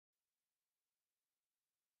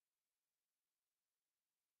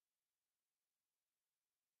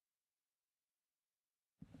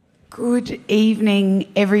Good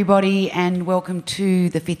evening, everybody, and welcome to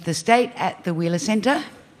the Fifth Estate at the Wheeler Centre.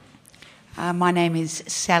 My name is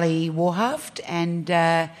Sally Warhaft, and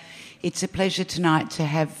it's a pleasure tonight to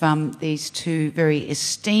have these two very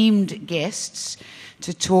esteemed guests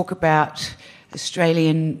to talk about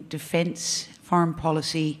Australian defence, foreign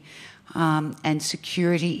policy, and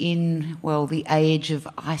security in, well, the age of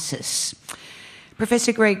ISIS.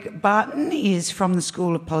 Professor Greg Barton is from the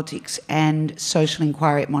School of Politics and Social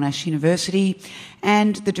Inquiry at Monash University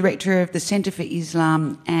and the Director of the Centre for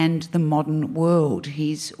Islam and the Modern World.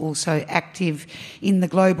 He's also active in the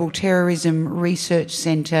Global Terrorism Research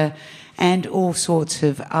Centre and all sorts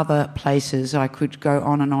of other places. I could go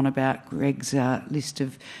on and on about Greg's list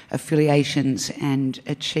of affiliations and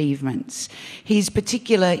achievements. His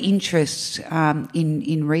particular interests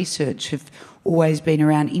in research have always been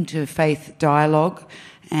around interfaith dialogue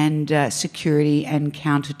and security and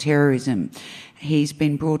counter-terrorism. He's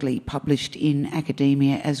been broadly published in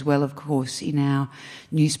academia as well, of course, in our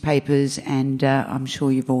newspapers, and I'm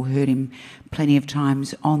sure you've all heard him plenty of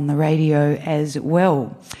times on the radio as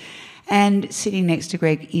well. And sitting next to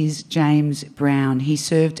Greg is James Brown. He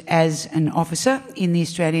served as an officer in the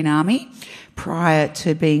Australian Army prior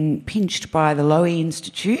to being pinched by the Lowy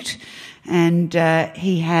Institute, and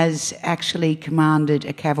he has actually commanded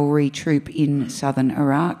a cavalry troop in southern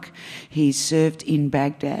Iraq. He's served in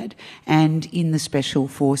Baghdad and in the special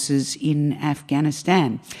forces in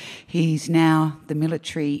Afghanistan. He's now the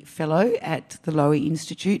military fellow at the Lowy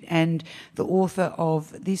Institute and the author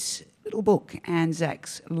of this little book,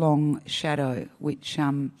 ANZUS Long Shadow, which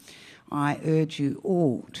I urge you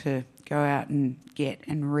all to go out and get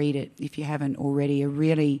and read it if you haven't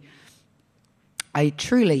already. A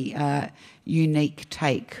truly unique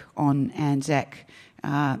take on Anzac,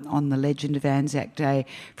 on the legend of Anzac Day,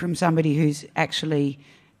 from somebody who's actually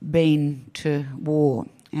been to war.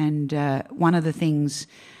 And one of the things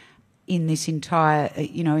in this entire,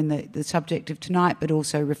 in the subject of tonight, but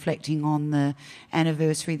also reflecting on the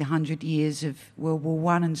anniversary, the 100 years of World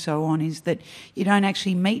War I and so on, is that you don't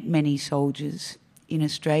actually meet many soldiers in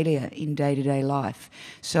Australia in day-to-day life.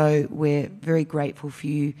 So we're very grateful for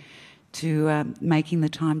you to making the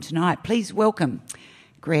time tonight. Please welcome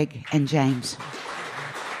Greg and James.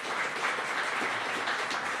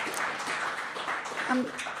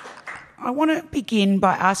 I want to begin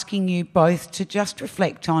by asking you both to just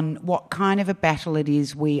reflect on what kind of a battle it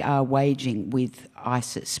is we are waging with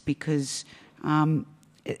ISIS, because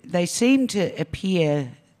they seem to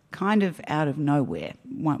appear kind of out of nowhere.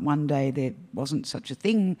 One day there wasn't such a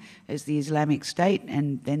thing as the Islamic State,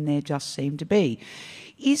 and then there just seemed to be.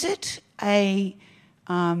 Is it a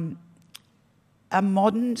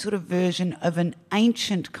modern sort of version of an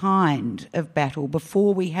ancient kind of battle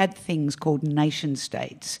before we had things called nation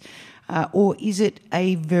states? Or is it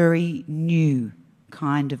a very new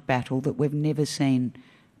kind of battle that we've never seen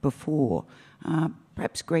before?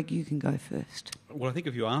 Perhaps, Greg, you can go first. Well, I think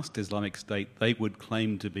if you asked Islamic State, they would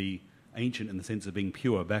claim to be ancient in the sense of being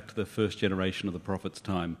pure, back to the first generation of the Prophet's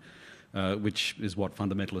time, which is what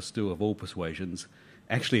fundamentalists do of all persuasions.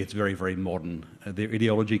 Actually, it's very, very modern. Their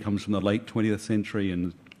ideology comes from the late 20th century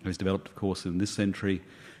and has developed, of course, in this century.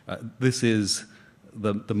 This is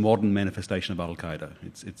the modern manifestation of Al-Qaeda.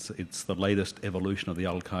 It's the latest evolution of the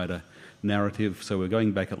Al-Qaeda narrative. So we're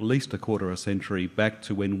going back at least a quarter of a century, back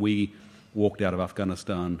to when we walked out of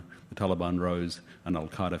Afghanistan, the Taliban rose, and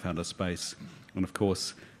Al-Qaeda found a space. And of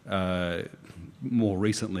course, more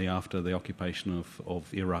recently, after the occupation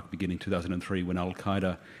of Iraq beginning 2003, when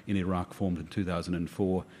Al-Qaeda in Iraq formed in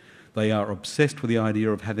 2004, they are obsessed with the idea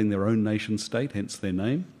of having their own nation state, hence their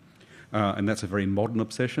name, and that's a very modern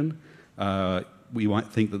obsession. We might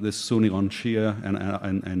think that this Sunni on Shia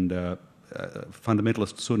and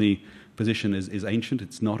fundamentalist Sunni position is ancient.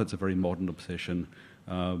 It's not. It's a very modern obsession.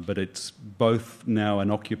 But it's both now an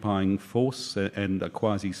occupying force and a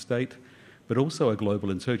quasi-state, but also a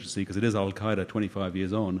global insurgency, because it is Al-Qaeda 25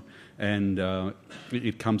 years on, and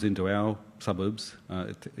it comes into our suburbs,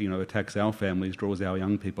 attacks our families, draws our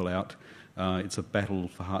young people out. It's a battle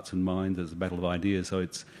for hearts and minds. It's a battle of ideas. So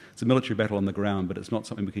it's a military battle on the ground, but it's not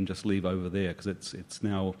something we can just leave over there, because it's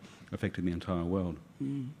now affecting the entire world.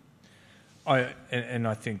 Mm. I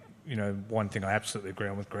think, one thing I absolutely agree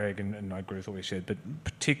on with Greg, and I agree with what he said, but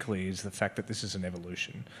particularly is the fact that this is an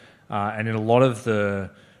evolution. And in a lot of the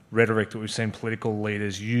rhetoric that we've seen political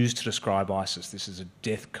leaders use to describe ISIS, this is a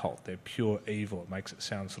death cult, they're pure evil. It makes it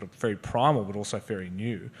sound sort of very primal, but also very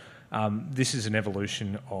new. This is an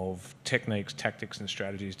evolution of techniques, tactics and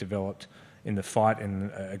strategies developed in the fight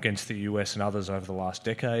against the US and others over the last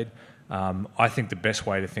decade. I think the best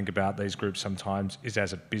way to think about these groups sometimes is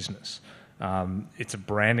as a business. It's a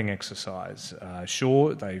branding exercise.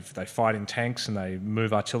 Sure, they fight in tanks and they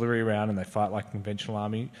move artillery around and they fight like a conventional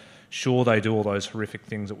army. Sure, they do all those horrific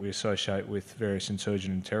things that we associate with various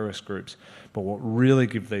insurgent and terrorist groups. But what really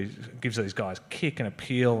gives these guys kick and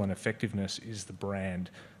appeal and effectiveness is the brand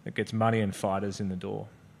that gets money and fighters in the door.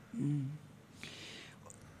 Mm.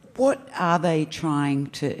 What are they trying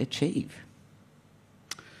to achieve?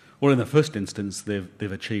 Well, in the first instance,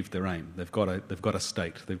 they've achieved their aim. They've got a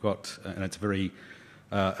state. They've got, and it's very,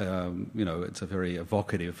 it's a very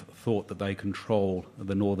evocative thought that they control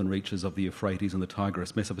the northern reaches of the Euphrates and the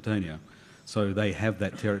Tigris, Mesopotamia. So they have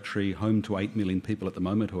that territory, home to 8 million people at the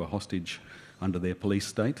moment who are hostage under their police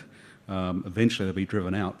state. Eventually they'll be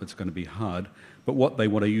driven out, but it's going to be hard. But what they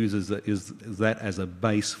want to use is that as a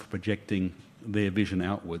base for projecting their vision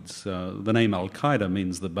outwards. The name Al-Qaeda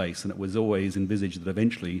means the base, and it was always envisaged that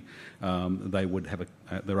eventually they would have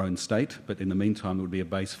their own state, but in the meantime there would be a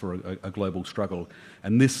base for a global struggle.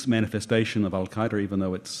 And this manifestation of Al-Qaeda, even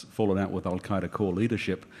though it's fallen out with Al-Qaeda core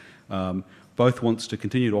leadership, both wants to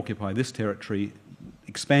continue to occupy this territory,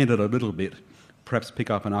 expand it a little bit, perhaps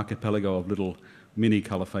pick up an archipelago of little mini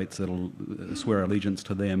caliphates that'll swear allegiance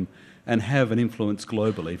to them, and have an influence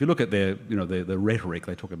globally. If you look at their rhetoric,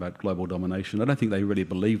 they talk about global domination. I don't think they really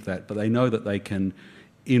believe that, but they know that they can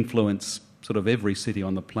influence sort of every city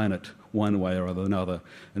on the planet one way or another.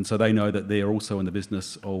 And so they know that they're also in the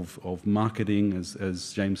business of marketing,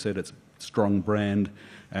 as James said, it's strong brand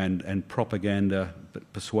and propaganda,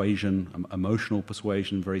 persuasion, emotional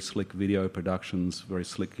persuasion, very slick video productions, very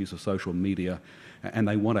slick use of social media, and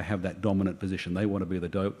they want to have that dominant position. They want to be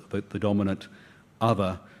the dominant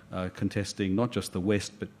other, contesting not just the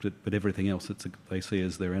West, but everything else that they see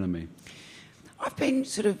as their enemy. I've been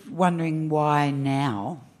sort of wondering why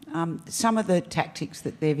now. Some of the tactics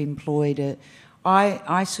that they've employed,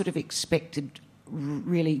 I sort of expected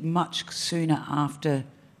really much sooner after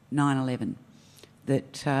 9/11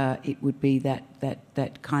 that it would be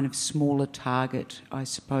that kind of smaller target, I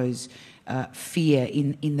suppose, fear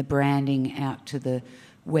in the branding out to the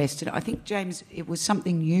West. And I think, James, it was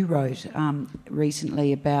something you wrote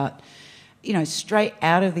recently about, straight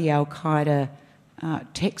out of the Al-Qaeda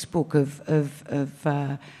textbook of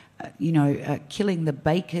killing the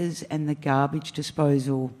bakers and the garbage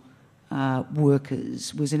disposal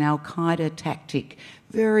workers was an Al-Qaeda tactic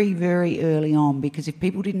very, very early on, because if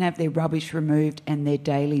people didn't have their rubbish removed and their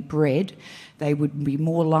daily bread, they would be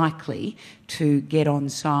more likely to get on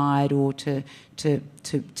side or to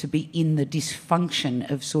be in the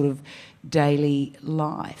dysfunction of sort of daily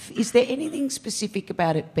life. Is there anything specific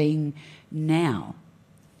about it being now?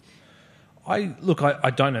 I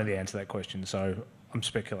don't know the answer to that question, so I'm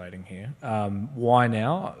speculating here. Why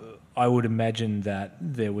now? I would imagine that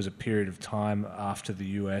there was a period of time after the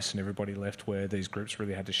US and everybody left where these groups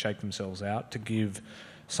really had to shake themselves out to give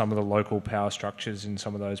some of the local power structures in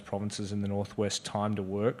some of those provinces in the northwest time to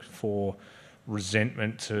work, for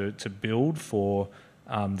resentment to build, for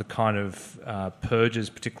the kind of purges,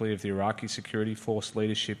 particularly of the Iraqi security force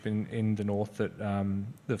leadership in the north, that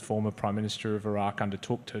the former Prime Minister of Iraq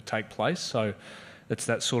undertook to take place. So it's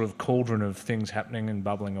that sort of cauldron of things happening and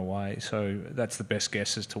bubbling away. So that's the best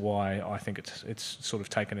guess as to why I think it's sort of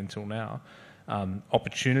taken until now.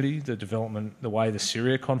 Opportunity, the development, the way the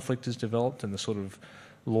Syria conflict has developed, and the sort of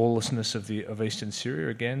lawlessness of eastern Syria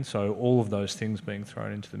again. So all of those things being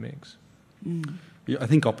thrown into the mix. Mm. Yeah, I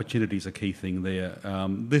think opportunity is a key thing there.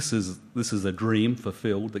 This is a dream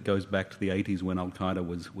fulfilled that goes back to the 80s when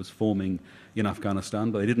Al-Qaeda was forming in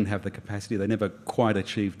Afghanistan, but they didn't have the capacity. They never quite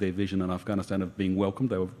achieved their vision in Afghanistan of being welcomed.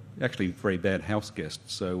 They were actually very bad house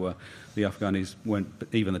guests, so the Afghanis weren't,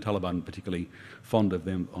 even the Taliban, particularly fond of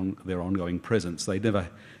them on their ongoing presence. They never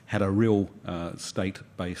had a real state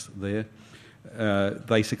base there.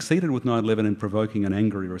 They succeeded with 9/11 in provoking an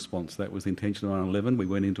angry response. That was the intention of 9/11. We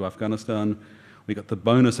went into Afghanistan. We got the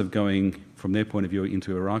bonus of going, from their point of view,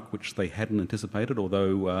 into Iraq, which they hadn't anticipated,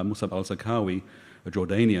 although Musab al-Zarqawi, a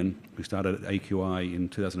Jordanian who started at AQI in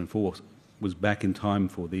 2004, was back in time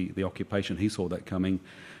for the occupation. He saw that coming.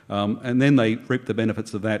 And then they reaped the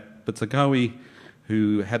benefits of that. But Zarqawi,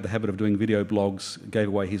 who had the habit of doing video blogs, gave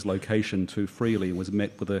away his location too freely and was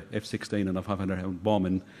met with a F-16 and a 500 bomb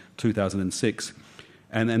in 2006.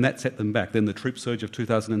 And that set them back. Then the troop surge of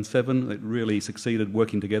 2007, it really succeeded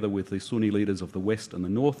working together with the Sunni leaders of the West and the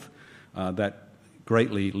North. That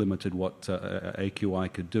greatly limited what AQI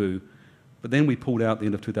could do. But then we pulled out at the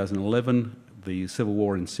end of 2011. The civil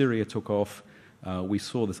war in Syria took off. We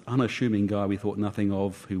saw this unassuming guy we thought nothing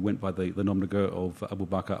of, who went by the nom de guerre of Abu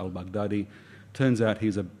Bakr al-Baghdadi. Turns out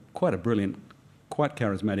he's quite a brilliant, quite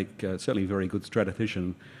charismatic, certainly very good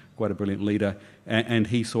strategician, quite a brilliant leader, and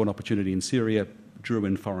he saw an opportunity in Syria, drew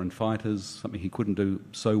in foreign fighters, something he couldn't do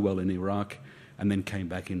so well in Iraq, and then came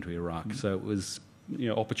back into Iraq. So it was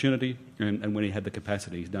opportunity, and when he had the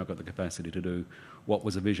capacity, he's now got the capacity to do what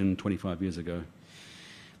was a vision 25 years ago.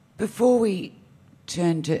 Before we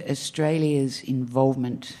turn to Australia's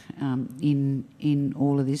involvement in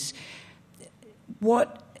all of this,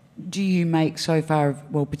 what do you make so far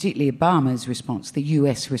of, well, particularly Obama's response, the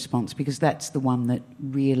US response, because that's the one that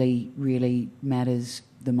really, really matters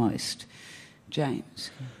the most?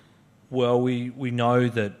 James? Well, we know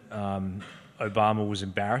that Obama was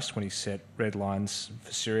embarrassed when he set red lines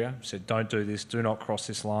for Syria, said, don't do this, do not cross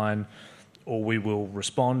this line, or we will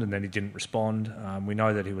respond, and then he didn't respond. We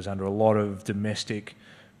know that he was under a lot of domestic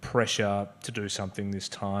pressure to do something this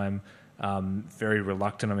time, very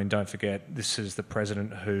reluctant. I mean, don't forget, this is the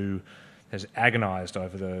president who has agonised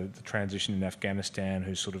over the transition in Afghanistan,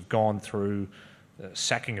 who's sort of gone through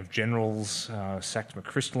sacking of generals, sacked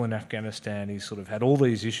McChrystal in Afghanistan. He's sort of had all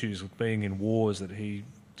these issues with being in wars that he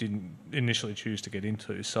didn't initially choose to get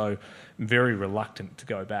into, so very reluctant to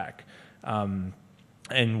go back.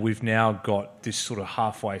 And we've now got this sort of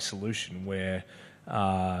halfway solution where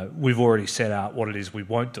we've already set out what it is we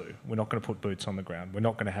won't do. We're not going to put boots on the ground. We're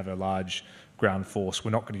not going to have a large ground force.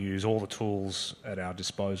 We're not going to use all the tools at our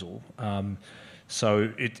disposal.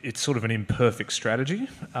 So it's sort of an imperfect strategy.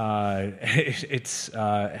 It's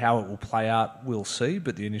how it will play out, we'll see,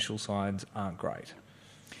 but the initial signs aren't great.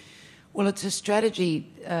 Well, it's a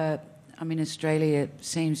strategy, Australia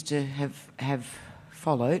seems to have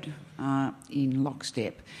followed in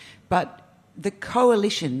lockstep. But the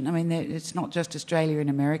coalition, it's not just Australia and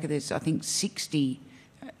America, there's, I think, 60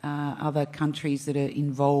 other countries that are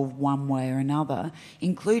involved one way or another,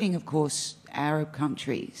 including, of course, Arab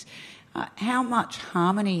countries. How much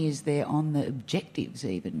harmony is there on the objectives,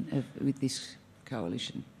 even, with this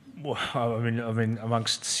coalition? Well,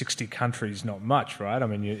 amongst 60 countries, not much, right?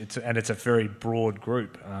 It's a very broad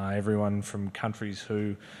group. Everyone from countries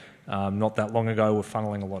who not that long ago were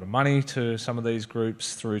funneling a lot of money to some of these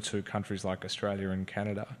groups, through to countries like Australia and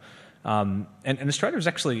Canada. And Australia was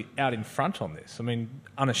actually out in front on this.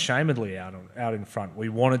 Unashamedly out in front. We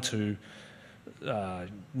wanted to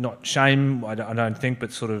not shame, I don't think,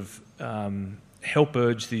 but sort of help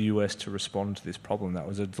urge the US to respond to this problem. That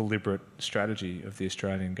was a deliberate strategy of the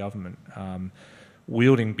Australian government.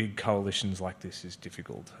 Wielding big coalitions like this is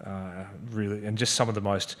difficult, really, and just some of the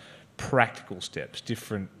most practical steps,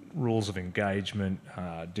 different rules of engagement,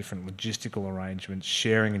 different logistical arrangements,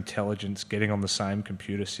 sharing intelligence, getting on the same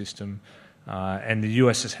computer system. And the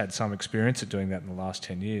US has had some experience at doing that in the last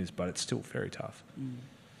 10 years, but it's still very tough.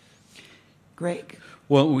 Greg?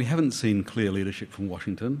 Well, we haven't seen clear leadership from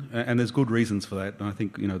Washington, and there's good reasons for that. And I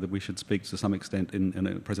think that we should speak to some extent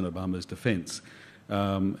in President Obama's defence.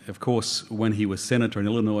 Of course, when he was senator in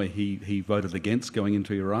Illinois, he voted against going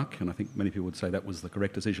into Iraq, and I think many people would say that was the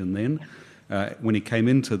correct decision then. When he came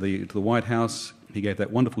into the White House, he gave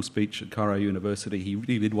that wonderful speech at Cairo University. He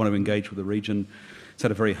really did want to engage with the region. He's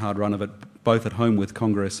had a very hard run of it, both at home with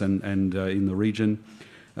Congress and in the region.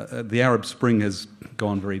 The Arab Spring has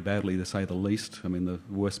gone very badly, to say the least. The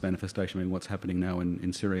worst manifestation, what's happening now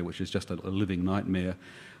in Syria, which is just a living nightmare.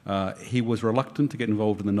 He was reluctant to get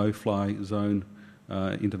involved in the no-fly zone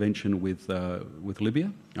intervention with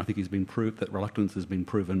Libya. I think that reluctance has been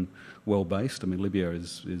proven well-based. Libya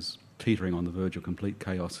is teetering on the verge of complete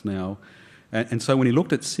chaos now. And so when he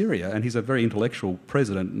looked at Syria, and he's a very intellectual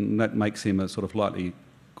president, and that makes him a sort of slightly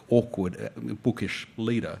awkward, bookish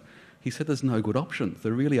leader, he said there's no good options.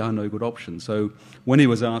 There really are no good options. So when he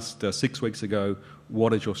was asked 6 weeks ago,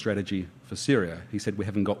 what is your strategy for Syria? He said, we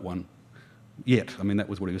haven't got one yet. That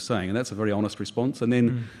was what he was saying. And that's a very honest response. And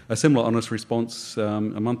then a similar honest response a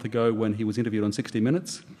month ago when he was interviewed on 60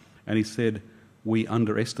 Minutes, and he said, we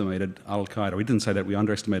underestimated Al-Qaeda. We didn't say that, we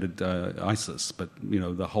underestimated ISIS, but,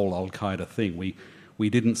 the whole Al-Qaeda thing. We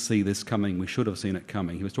didn't see this coming. We should have seen it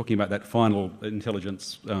coming. He was talking about that final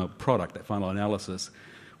intelligence product, that final analysis,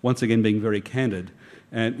 once again being very candid.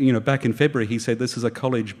 And, back in February, he said, this is a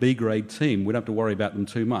college B-grade team. We don't have to worry about them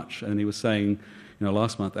too much. And he was saying,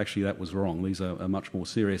 last month, actually, that was wrong. These are much more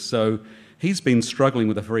serious. So he's been struggling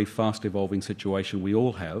with a very fast-evolving situation we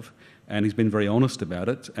all have, and he's been very honest about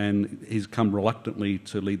it, and he's come reluctantly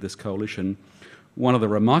to lead this coalition. One of the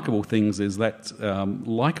remarkable things is that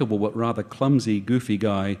likeable but rather clumsy, goofy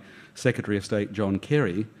guy, Secretary of State John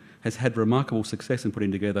Kerry, has had remarkable success in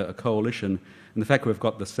putting together a coalition. And the fact we've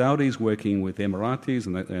got the Saudis working with the Emiratis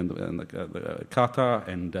and the Qatar,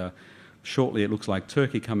 and shortly it looks like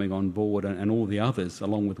Turkey coming on board, and all the others,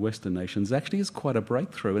 along with Western nations, actually is quite a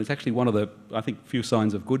breakthrough. And it's actually one of the, I think, few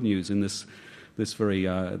signs of good news in this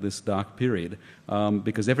this dark period,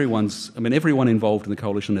 because everyone involved in the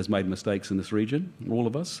coalition has made mistakes in this region, all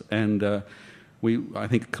of us, and I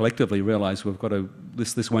think collectively realise we've got to.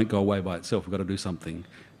 This won't go away by itself. We've got to do something,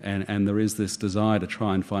 and there is this desire to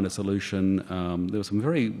try and find a solution. There were some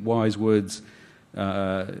very wise words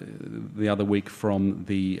the other week from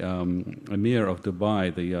the Emir of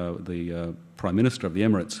Dubai, the Prime Minister of the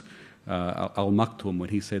Emirates, Al Maktoum, when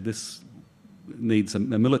he said this needs a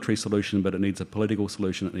military solution, but it needs a political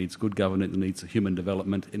solution, it needs good governance, it needs human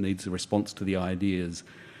development, it needs a response to the ideas.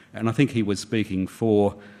 And I think he was speaking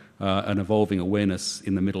for an evolving awareness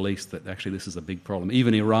in the Middle East that actually this is a big problem.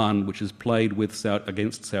 Even Iran, which has played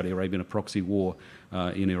against Saudi Arabia in a proxy war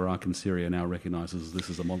in Iraq and Syria, now recognises this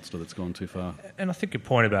is a monster that's gone too far. And I think your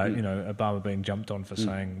point about Obama being jumped on for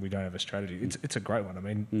saying we don't have a strategy, it's a great one. I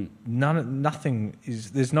mean,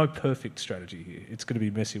 there's no perfect strategy here. It's going to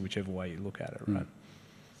be messy whichever way you look at it, right?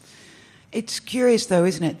 It's curious, though,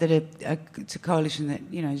 isn't it, that it's a coalition that,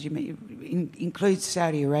 as you includes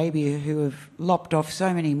Saudi Arabia, who have lopped off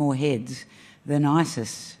so many more heads than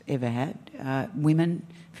ISIS ever had. Women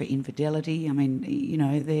for infidelity. I mean,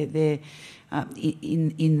 they're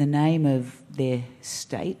in the name of their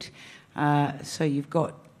state. So you've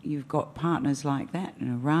got partners like that in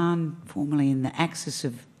Iran, formerly in the axis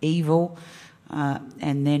of evil,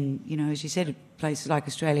 and then, as you said, places like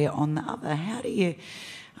Australia on the other. How do you?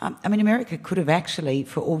 America could have actually,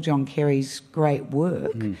 for all John Kerry's great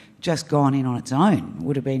work, just gone in on its own. It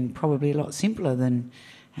would have been probably a lot simpler than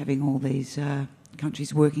having all these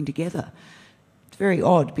countries working together. It's very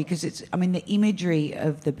odd because the imagery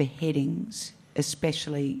of the beheadings,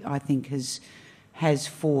 especially, I think, has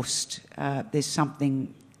forced. There's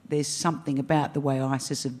something about the way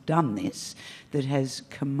ISIS have done this that has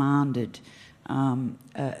commanded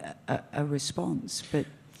a response, but.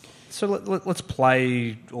 So let's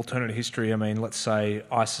play alternate history. I mean, let's say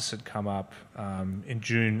ISIS had come up in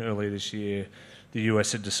June earlier this year. The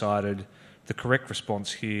US had decided the correct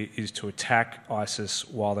response here is to attack ISIS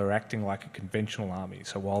while they're acting like a conventional army.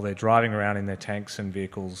 So while they're driving around in their tanks and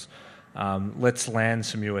vehicles, let's land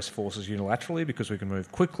some US forces unilaterally because we can move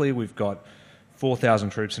quickly. We've got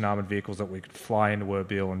 4,000 troops and armoured vehicles that we could fly into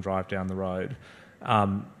Erbil and drive down the road.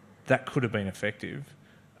 That could have been effective.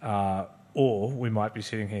 Or we might be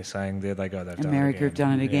sitting here saying, "There they go, they've done it again." America have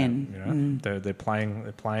done it again. They're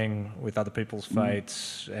playing with other people's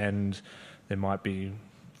fates, and there might be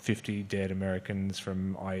 50 dead Americans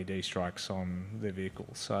from IED strikes on their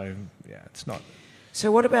vehicles. So it's not.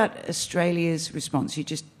 So what about Australia's response? You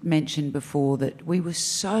just mentioned before that we were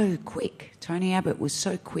so quick. Tony Abbott was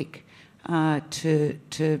so quick to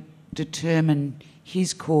determine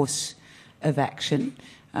his course of action.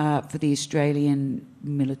 For the Australian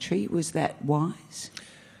military. Was that wise?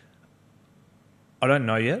 I don't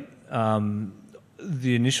know yet.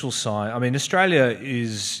 The initial sign... Australia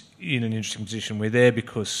is in an interesting position. We're there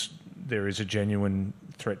because there is a genuine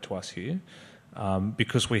threat to us here,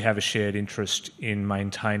 because we have a shared interest in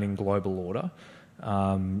maintaining global order,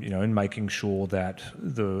 in making sure that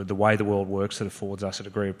the way the world works that affords us a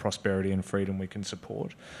degree of prosperity and freedom we can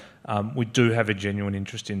support. We do have a genuine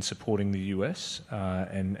interest in supporting the US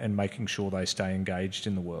and making sure they stay engaged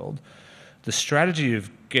in the world. The strategy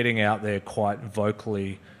of getting out there quite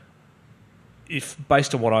vocally,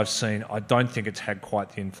 based on what I've seen, I don't think it's had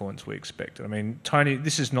quite the influence we expected.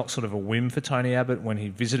 This is not sort of a whim for Tony Abbott. When he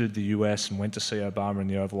visited the US and went to see Obama in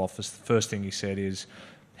the Oval Office, the first thing he said is,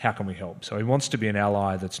 how can we help? So he wants to be an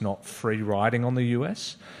ally that's not free riding on the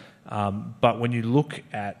US. But when you look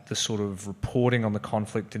at the sort of reporting on the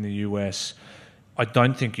conflict in the US, I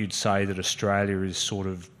don't think you'd say that Australia is sort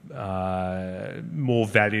of more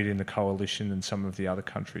valued in the coalition than some of the other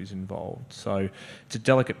countries involved. So it's a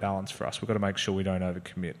delicate balance for us. We've got to make sure we don't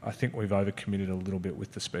overcommit. I think we've overcommitted a little bit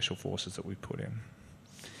with the special forces that we've put in.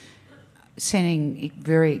 Sending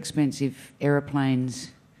very expensive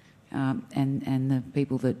aeroplanes and the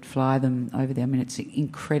people that fly them over there, it's an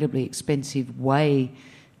incredibly expensive way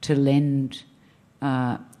to lend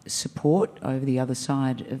support over the other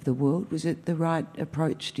side of the world. Was it the right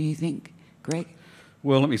approach, do you think, Greg?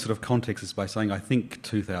 Well, let me sort of context this by saying I think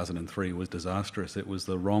 2003 was disastrous. It was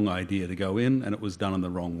the wrong idea to go in, and it was done in the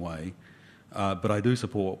wrong way. But I do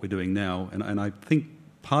support what we're doing now, and I think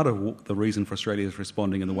part of the reason for Australia's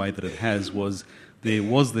responding in the way that it has was there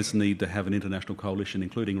was this need to have an international coalition,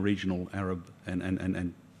 including regional Arab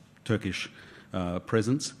and Turkish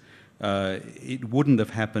presence. It wouldn't have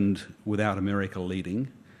happened without America leading.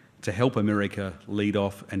 To help America lead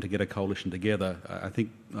off and to get a coalition together, I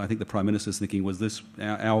think the Prime Minister's thinking was this: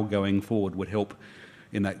 our going forward would help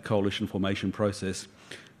in that coalition formation process.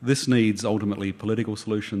 This needs ultimately political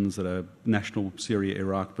solutions that are national, Syria,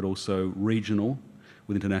 Iraq, but also regional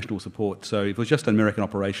with international support. So if it was just an American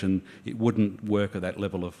operation, it wouldn't work at that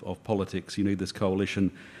level of politics. You need this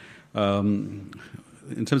coalition.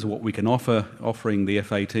 In terms of what we can offer, offering the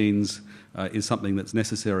F-18s is something that's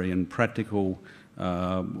necessary and practical.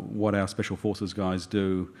 What our Special Forces guys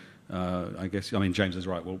do, I guess, I mean, James is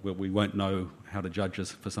right, we won't know how to judge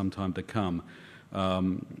us for some time to come.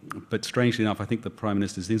 But strangely enough, I think the Prime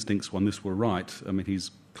Minister's instincts on this were right. I mean,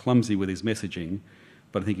 he's clumsy with his messaging,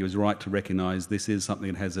 but I think he was right to recognise this is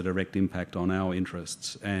something that has a direct impact on our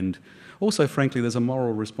interests. And also, frankly, there's a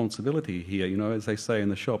moral responsibility here. You know, as they say in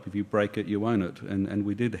the shop, if you break it, you own it. And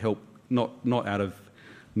we did help, not out of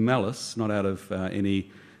malice, not out of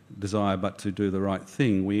any desire, but to do the right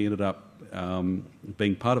thing. We ended up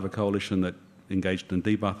being part of a coalition that engaged in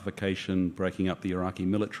de-Baathification, breaking up the Iraqi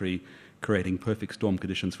military, creating perfect storm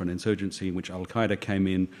conditions for an insurgency in which Al-Qaeda came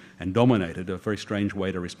in and dominated, a very strange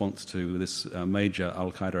way to response to this major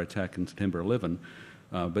Al-Qaeda attack in September 11.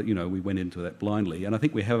 But, you know, we went into that blindly. And I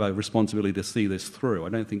think we have a responsibility to see this through. I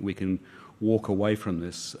don't think we can walk away from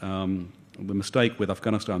this. The mistake with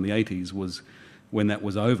Afghanistan in the 80s was when that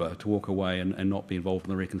was over, to walk away and not be involved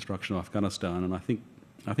in the reconstruction of Afghanistan. And I think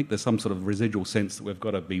there's some sort of residual sense that we've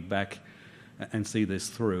got to be back and see this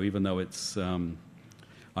through, even though it's...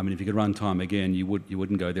 I mean, if you could run time again, you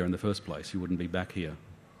wouldn't go there in the first place. You wouldn't be back here.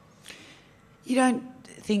 You don't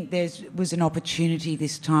think there was an opportunity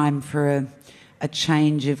this time for a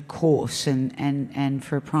change of course and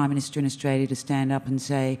for a Prime Minister in Australia to stand up and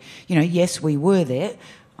say, you know, yes, we were there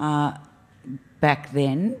back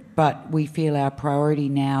then, but we feel our priority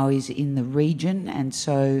now is in the region, and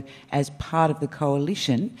so as part of the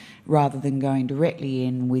coalition, rather than going directly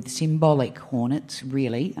in with symbolic hornets,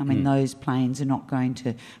 really, I mean, those planes are not going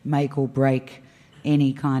to make or break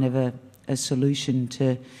any kind of a solution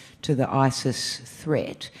to the ISIS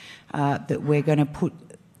threat, that we're going to put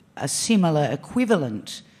a similar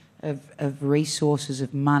equivalent of resources,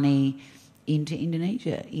 of money into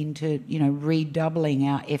Indonesia, into, you know, redoubling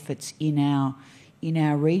our efforts in our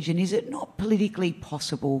region. Is it not politically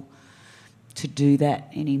possible to do that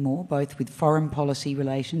anymore, both with foreign policy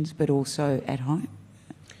relations but also at home?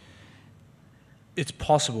 It's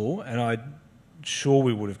possible, and I'm sure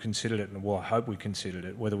we would have considered it, and well, I hope we considered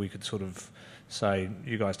it, whether we could sort of say,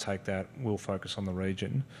 you guys take that, we'll focus on the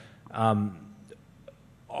region.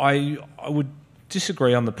 I would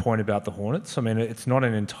disagree on the point about the Hornets. I mean, it's not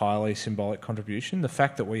an entirely symbolic contribution. The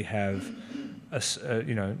fact that we have, and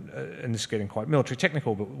this is getting quite military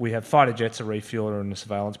technical, but we have fighter jets, a refueler and a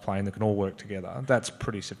surveillance plane that can all work together. That's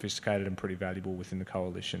pretty sophisticated and pretty valuable within the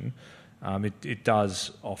coalition. It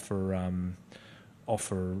does offer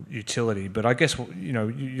utility, but I guess, you know,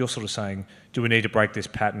 you're sort of saying, do we need to break this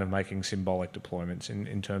pattern of making symbolic deployments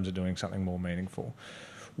in terms of doing something more meaningful?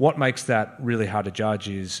 What makes that really hard to judge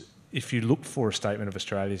is, if you look for a statement of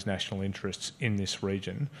Australia's national interests in this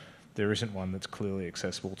region, there isn't one that's clearly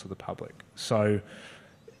accessible to the public. So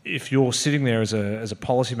if you're sitting there as a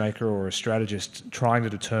policymaker or a strategist trying to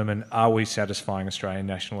determine, are we satisfying Australian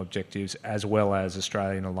national objectives as well as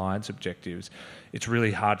Australian alliance objectives, it's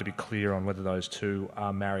really hard to be clear on whether those two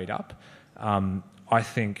are married up. I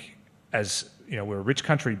think, as you know, we're a rich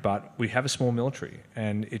country, but we have a small military,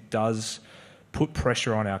 and it does put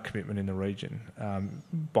pressure on our commitment in the region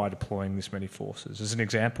by deploying this many forces. As an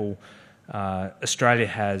example, Australia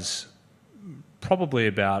has probably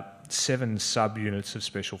about 7 sub-units of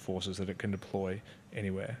special forces that it can deploy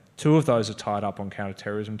anywhere. 2 of those are tied up on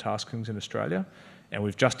counter-terrorism taskings in Australia, and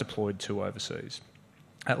we've just deployed 2 overseas.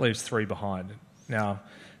 That leaves 3 behind. Now,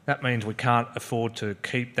 that means we can't afford to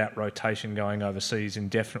keep that rotation going overseas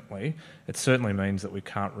indefinitely. It certainly means that we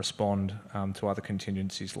can't respond to other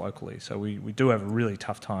contingencies locally. So we do have a really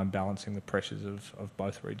tough time balancing the pressures of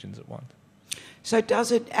both regions at once. So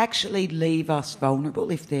does it actually leave us vulnerable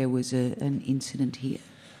if there was an incident here?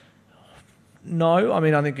 No, I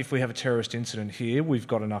mean, I think if we have a terrorist incident here, we've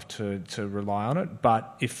got enough to rely on it.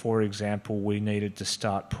 But if, for example, we needed to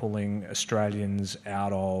start pulling Australians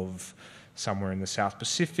out of somewhere in the South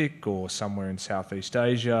Pacific or somewhere in Southeast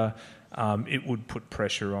Asia, it would put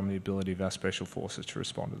pressure on the ability of our special forces to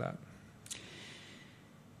respond to that.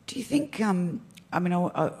 Do you think, I mean,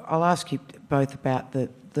 I'll ask you both about the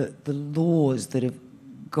laws that have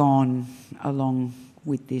gone along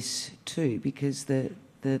with this too, because the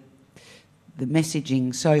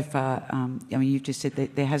messaging so far, I mean, you've just said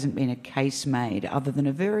that there hasn't been a case made other than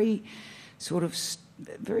a very sort of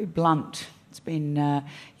very blunt. It's been,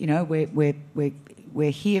 you know,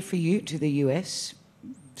 we're here for you to the US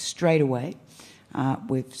straight away.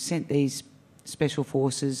 We've sent these Special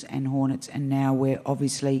Forces and Hornets, and now we're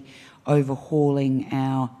obviously overhauling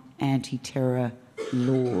our anti-terror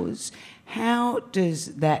laws. How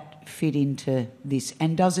does that fit into this,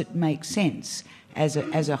 and does it make sense as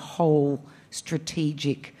a whole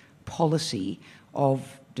strategic policy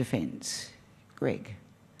of defence? Greg?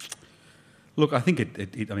 Look, I think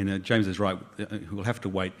James is right. We'll have to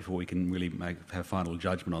wait before we can really have final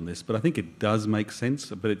judgment on this. But I think it does make sense.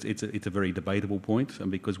 But it's a very debatable point,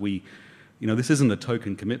 and because this isn't a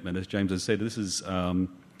token commitment, as James has said. This is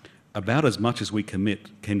about as much as we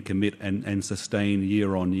can commit and sustain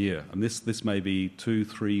year on year. And this may be 2,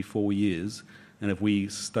 3, 4 years, and if we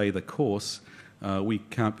stay the course, we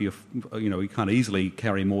can't easily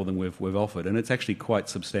carry more than we've offered, and it's actually quite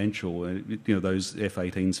substantial. Those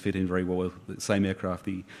F-18s fit in very well with the same aircraft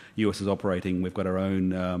the US is operating. We've got our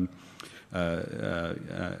own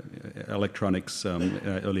electronics,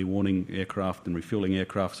 early warning aircraft and refueling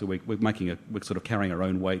aircraft. So we're sort of carrying our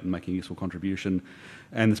own weight and making a useful contribution.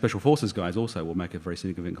 And the Special Forces guys also will make a very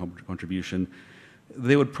significant contribution.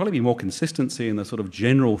 There would probably be more consistency in the sort of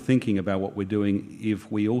general thinking about what we're doing if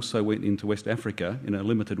we also went into West Africa in a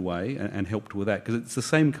limited way and helped with that, because it's the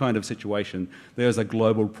same kind of situation. There's a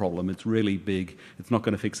global problem. It's really big. It's not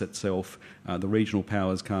going to fix itself. The regional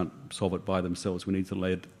powers can't solve it by themselves. We need to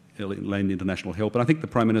lend international help. And I think the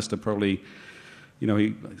Prime Minister probably,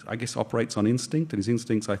 he, I guess, operates on instinct, and his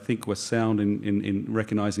instincts, I think, were sound in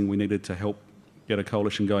recognising we needed to help get a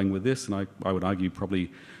coalition going with this. And I would argue probably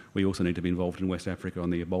we also need to be involved in West Africa on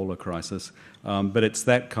the Ebola crisis. But it's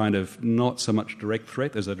that kind of not so much direct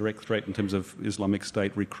threat. There's a direct threat in terms of Islamic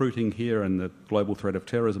State recruiting here and the global threat of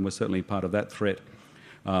terrorism. We're certainly part of that threat.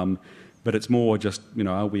 But it's more just,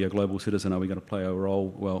 are we a global citizen? Are we going to play a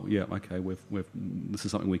role? Well, yeah, okay, this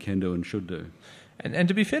is something we can do and should do. And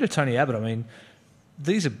to be fair to Tony Abbott, I mean,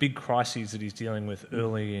 these are big crises that he's dealing with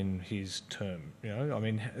early in his term.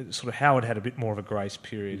 Sort of Howard had a bit more of a grace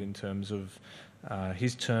period in terms of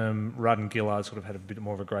his term. Rudd and Gillard sort of had a bit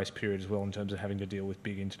more of a grace period as well in terms of having to deal with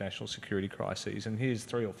big international security crises. And here's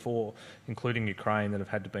 3 or 4, including Ukraine, that have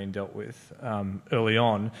had to be dealt with early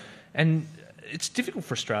on. And it's difficult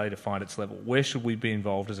for Australia to find its level. Where should we be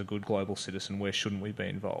involved as a good global citizen? Where shouldn't we be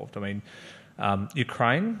involved? I mean,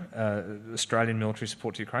 Ukraine, Australian military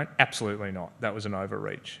support to Ukraine, absolutely not. That was an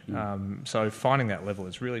overreach. So finding that level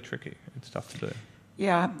is really tricky. It's tough to do.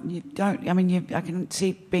 Yeah, I can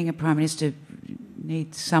see being a Prime Minister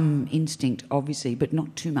needs some instinct, obviously, but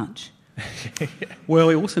not too much. Well,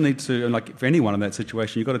 we also need to, like for anyone in that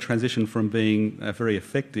situation, you've got to transition from being a very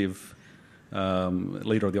effective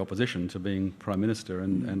leader of the opposition to being Prime Minister,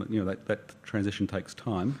 and that transition takes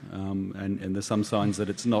time, and there's some signs that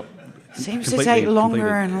it's not. Seems to take longer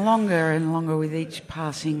and longer and longer with each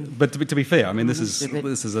passing. But to be fair, I mean, this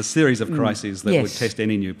is a series of crises that would test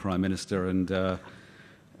any new Prime Minister, and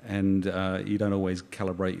you don't always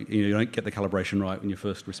calibrate. You don't get the calibration right in your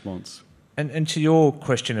first response. And to your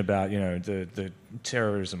question about the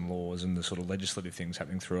terrorism laws and the sort of legislative things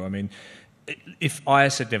happening through, I mean, if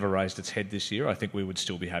IS had never raised its head this year, I think we would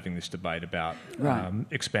still be having this debate about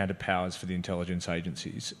expanded powers for the intelligence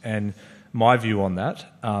agencies. And my view on that,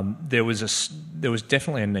 there was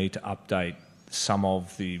definitely a need to update some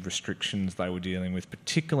of the restrictions they were dealing with,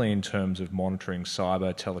 particularly in terms of monitoring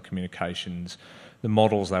cyber, telecommunications. The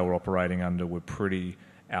models they were operating under were pretty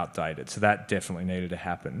outdated, so that definitely needed to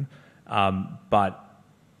happen. But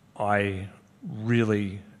I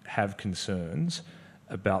really have concerns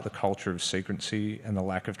about the culture of secrecy and the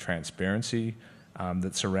lack of transparency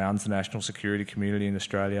that surrounds the national security community in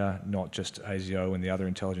Australia, not just ASIO and the other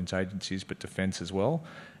intelligence agencies, but defence as well.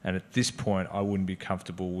 And at this point, I wouldn't be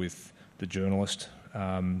comfortable with the journalist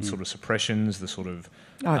sort of suppressions, the sort of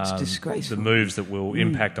it's disgraceful. The moves that will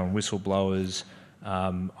impact on whistleblowers.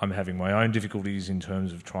 I'm having my own difficulties in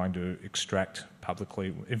terms of trying to extract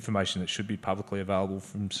publicly information that should be publicly available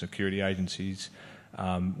from security agencies.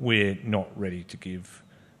 We're not ready to give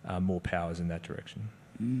more powers in that direction.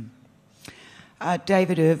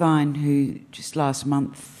 David Irvine, who just last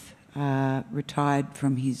month retired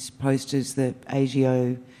from his post as the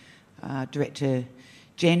ASIO Director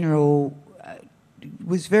General,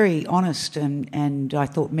 was very honest and I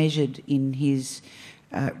thought measured in his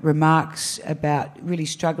remarks about really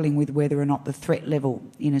struggling with whether or not the threat level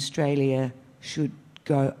in Australia should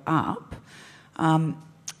go up.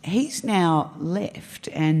 He's now left,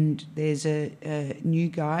 and there's a new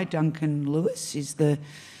guy, Duncan Lewis, is the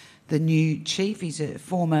new chief. He's a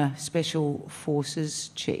former Special Forces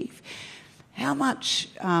chief. How much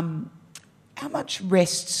how much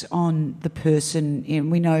rests on the person?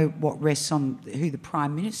 We know what rests on who the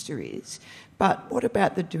Prime Minister is, but what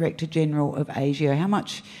about the Director General of ASIO? How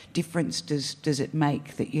much difference does it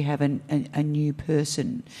make that you have a new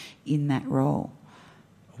person in that role?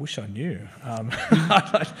 I wish I knew.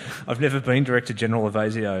 I've never been Director General of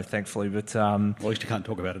ASIO, thankfully, but... Well, at least you can't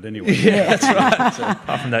talk about it anyway. Yeah, that's right. So,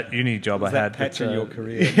 apart from that uni job I had. Patch in your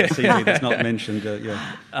career, CV that's not mentioned,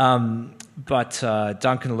 But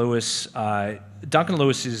Duncan Lewis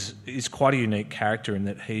is quite a unique character in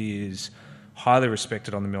that he is highly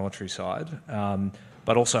respected on the military side,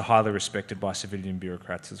 but also highly respected by civilian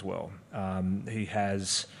bureaucrats as well. He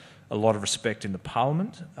has a lot of respect in the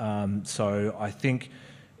Parliament, so I think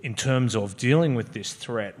in terms of dealing with this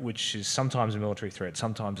threat, which is sometimes a military threat,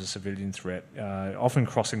 sometimes a civilian threat, often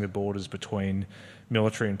crossing the borders between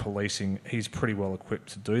military and policing, he's pretty well equipped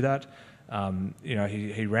to do that.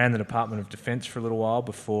 He ran the Department of Defence for a little while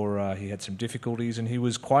before he had some difficulties, and he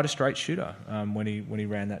was quite a straight shooter when he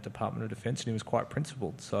ran that Department of Defence, and he was quite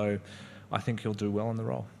principled. So I think he'll do well in the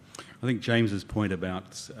role. I think James's point about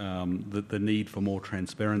the need for more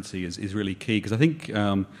transparency is really key, because I think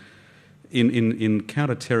in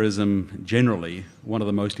counter-terrorism generally, one of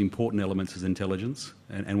the most important elements is intelligence,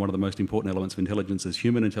 and one of the most important elements of intelligence is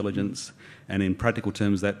human intelligence, and in practical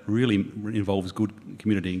terms that really involves good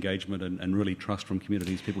community engagement and really trust from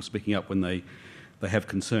communities, people speaking up when they have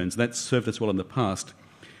concerns. That's served us well in the past.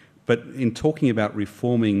 But in talking about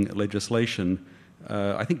reforming legislation,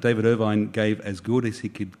 I think David Irvine gave as good as he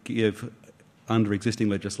could give under existing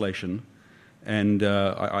legislation, and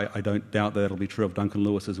I don't doubt that it'll be true of Duncan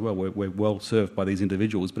Lewis as well. We're well served by these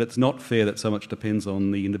individuals, but it's not fair that so much depends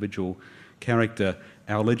on the individual character.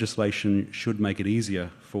 Our legislation should make it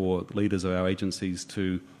easier for leaders of our agencies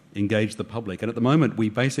to engage the public. And at the moment, we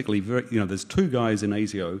basically, there's two guys in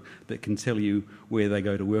ASIO that can tell you where they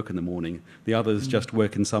go to work in the morning. The others just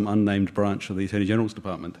work in some unnamed branch of the Attorney General's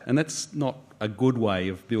Department. And that's not a good way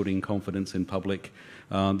of building confidence in public.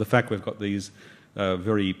 The fact we've got these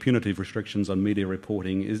very punitive restrictions on media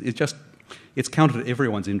reporting it's counter to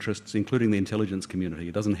everyone's interests, including the intelligence community.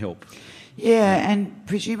 It doesn't help. Yeah, and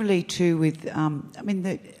presumably too with,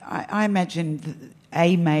 I imagine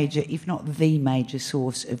a major, if not the major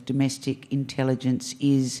source of domestic intelligence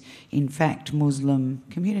is, in fact, Muslim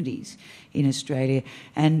communities in Australia.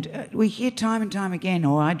 And we hear time and time again,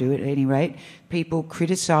 or I do at any rate, people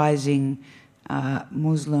criticising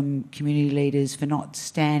Muslim community leaders for not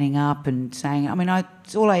standing up and saying,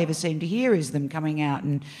 all I ever seem to hear is them coming out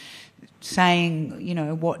and saying,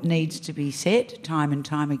 what needs to be said time and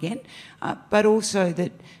time again, but also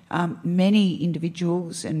that many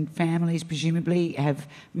individuals and families presumably have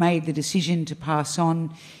made the decision to pass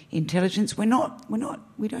on intelligence. We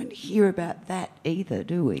don't hear about that either,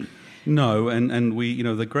 do we? No, and we,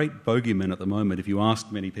 the great bogeyman at the moment, if you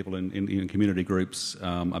ask many people in community groups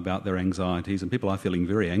about their anxieties, and people are feeling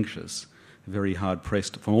very anxious, very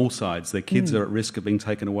hard-pressed from all sides. Their kids are at risk of being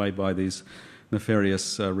taken away by these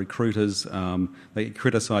nefarious recruiters. They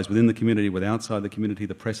criticise within the community, with outside the community.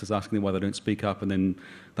 The press is asking them why they don't speak up, and then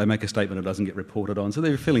they make a statement that doesn't get reported on. So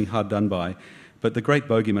they're feeling hard done by. But the great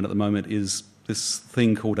bogeyman at the moment is this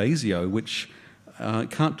thing called ASIO, which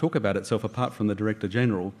can't talk about itself apart from the Director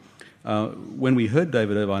General. When we heard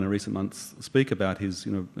David Irvine in recent months speak about his,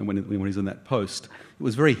 when he's in that post, it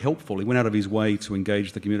was very helpful. He went out of his way to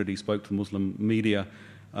engage the community, spoke to the Muslim media.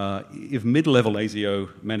 If mid-level ASIO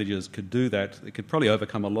managers could do that, it could probably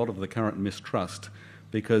overcome a lot of the current mistrust,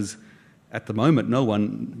 because at the moment no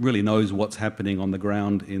one really knows what's happening on the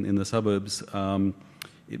ground in the suburbs.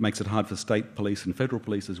 It makes it hard for state police and federal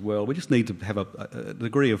police as well. We just need to have a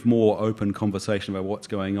degree of more open conversation about what's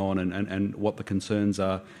going on and what the concerns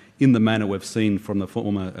are, in the manner we've seen from the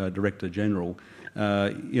former Director General.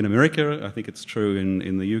 In America, I think it's true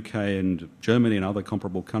in the UK and Germany and other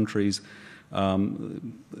comparable countries.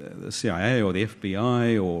 The CIA or the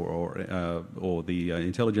FBI or the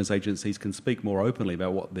intelligence agencies can speak more openly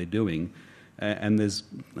about what they're doing, and there's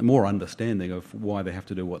more understanding of why they have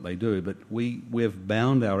to do what they do. But we've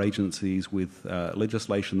bound our agencies with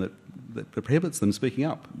legislation that prohibits them speaking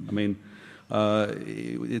up.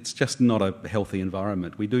 It's just not a healthy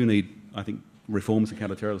environment. We do need, I think, reforms in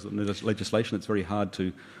counter-terrorism legislation. It's very hard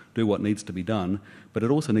to do what needs to be done, but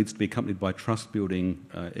it also needs to be accompanied by trust-building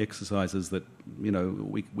exercises that,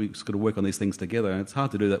 we've got to work on these things together, and it's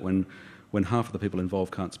hard to do that when half of the people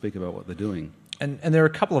involved can't speak about what they're doing. And there are a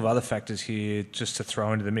couple of other factors here just to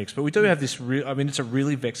throw into the mix, but we do have this, it's a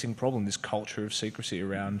really vexing problem, this culture of secrecy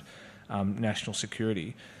around national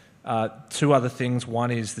security. Two other things.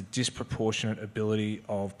 One is the disproportionate ability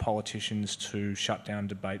of politicians to shut down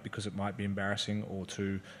debate because it might be embarrassing, or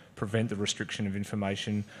to prevent the restriction of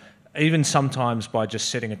information, even sometimes by just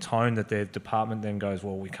setting a tone that their department then goes,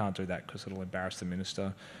 well, we can't do that because it'll embarrass the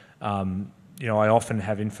minister. I often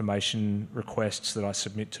have information requests that I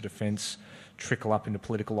submit to Defence trickle up into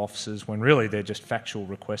political offices when really they're just factual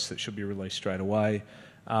requests that should be released straight away.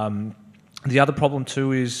 The other problem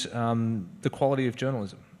too is the quality of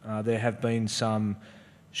journalism. There have been some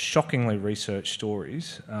shockingly researched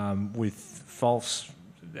stories with false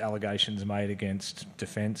allegations made against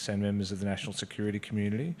Defence and members of the national security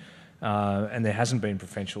community, and there hasn't been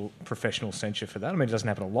professional censure for that. I mean, it doesn't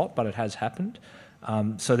happen a lot, but it has happened.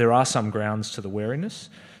 So there are some grounds to the wariness.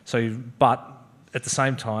 But at the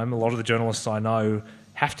same time, a lot of the journalists I know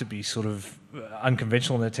have to be sort of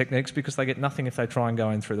unconventional in their techniques because they get nothing if they try and go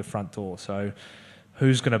in through the front door. So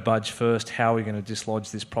who's going to budge first? How are we going to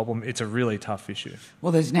dislodge this problem? It's a really tough issue.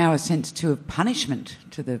 Well, there's now a sense too of punishment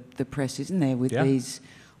to the press, isn't there, with these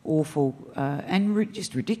awful and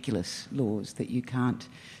just ridiculous laws that you can't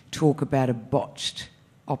talk about a botched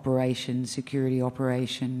operation, security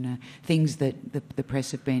operation, things that the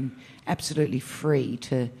press have been absolutely free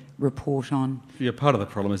to report on. Yeah, part of the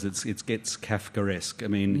problem is it gets Kafkaesque. I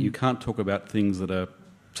mean, you can't talk about things that are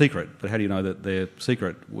secret, but how do you know that they're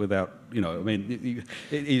secret without,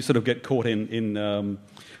 you sort of get caught in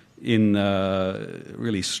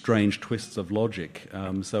really strange twists of logic.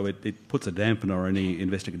 So it puts a dampener on any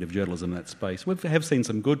investigative journalism in that space. We have seen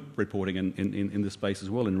some good reporting in this space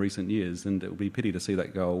as well in recent years, and it would be a pity to see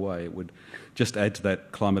that go away. It would just add to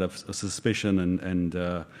that climate of suspicion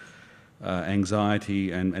and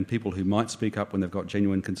anxiety, and people who might speak up when they've got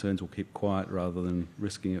genuine concerns will keep quiet rather than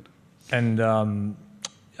risking it. And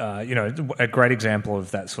a great example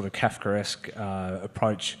of that sort of Kafkaesque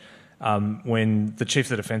approach, when the Chief of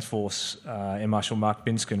the Defence Force, Air Marshal Mark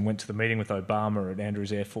Binskin, went to the meeting with Obama at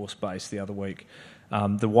Andrews Air Force Base the other week,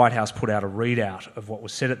 the White House put out a readout of what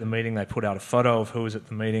was said at the meeting. They put out a photo of who was at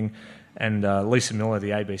the meeting, and Lisa Miller,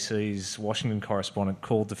 the ABC's Washington correspondent,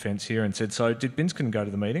 called Defence here and said, so did Binskin go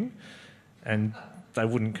to the meeting? And they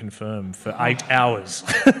wouldn't confirm for 8 hours.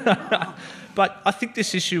 But I think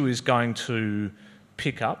this issue is going to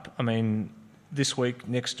pick up. I mean, this week,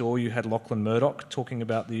 next door, you had Lachlan Murdoch talking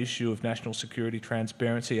about the issue of national security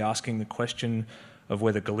transparency, asking the question of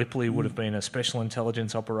whether Gallipoli would have been a special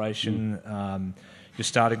intelligence operation. You're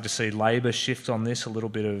starting to see Labor shift on this a little.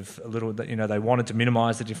 They wanted to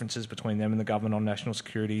minimise the differences between them and the government on national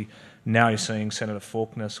security. Now you're seeing Senator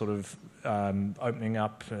Faulkner sort of opening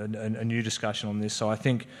up a new discussion on this. So I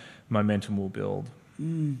think momentum will build.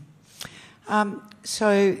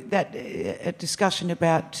 So that a discussion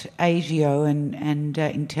about ASIO and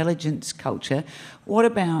intelligence culture. What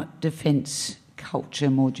about defence culture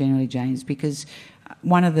more generally, James? Because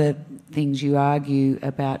one of the things you argue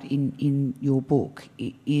about in your book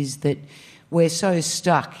is that we're so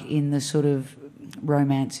stuck in the sort of,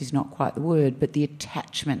 romance is not quite the word, but the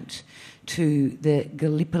attachment to the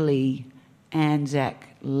Gallipoli Anzac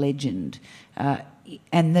legend,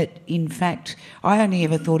 and that, in fact, I only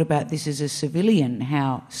ever thought about this as a civilian,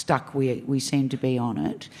 how stuck we seem to be on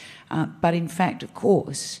it. But in fact, of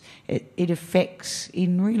course, it affects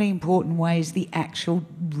in really important ways the actual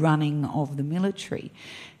running of the military.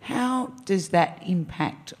 How does that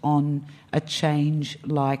impact on a change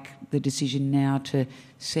like the decision now to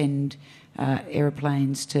send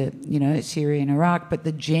aeroplanes to, Syria and Iraq, but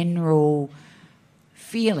the general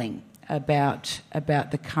feeling about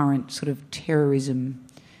the current sort of terrorism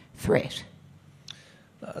threat?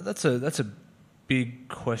 That's a big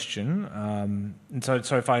question. And so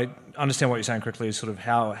if I understand what you're saying correctly, is sort of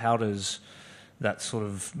how does that sort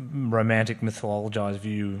of romantic mythologized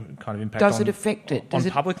view kind of impact does it affect it? On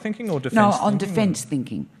public thinking or defence No, thinking? on defence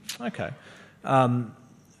thinking. Okay.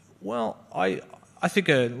 Well, I think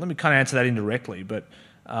let me kind of answer that indirectly, but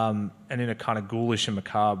and in a kind of ghoulish and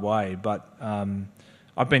macabre way. But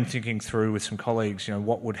I've been thinking through with some colleagues,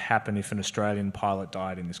 what would happen if an Australian pilot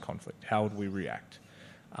died in this conflict? How would we react?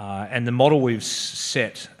 And the model we've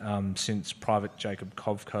set since Private Jacob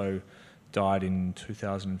Kovco died in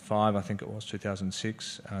 2005, I think it was,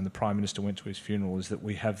 2006, and the Prime Minister went to his funeral, is that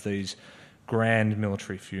we have these grand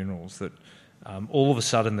military funerals that all of a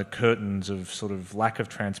sudden the curtains of sort of lack of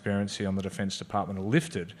transparency on the Defence Department are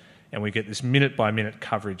lifted, and we get this minute-by-minute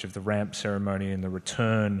coverage of the ramp ceremony and the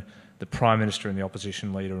return, the Prime Minister and the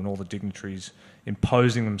opposition leader and all the dignitaries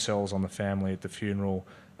imposing themselves on the family at the funeral.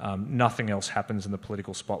 Nothing else happens in the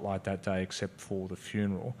political spotlight that day except for the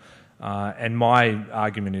funeral. And my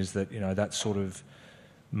argument is that, that sort of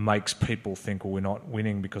makes people think, well, we're not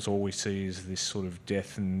winning because all we see is this sort of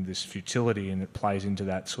death and this futility, and it plays into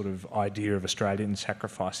that sort of idea of Australians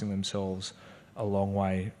sacrificing themselves a long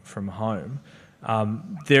way from home.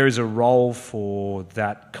 There is a role for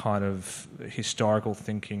that kind of historical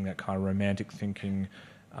thinking, that kind of romantic thinking,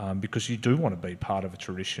 because you do want to be part of a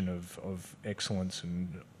tradition of excellence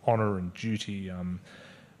and honour and duty,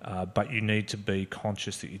 but you need to be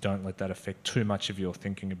conscious that you don't let that affect too much of your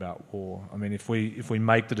thinking about war. I mean, if we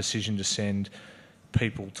make the decision to send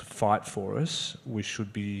people to fight for us, we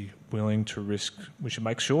should be willing to risk. We should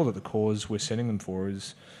make sure that the cause we're sending them for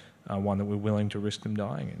is one that we're willing to risk them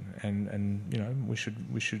dying in, and you know, we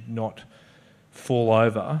should not fall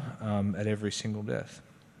over at every single death.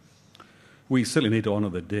 We certainly need to honour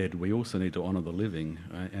the dead. We also need to honour the living,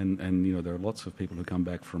 and you know, there are lots of people who come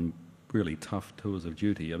back from really tough tours of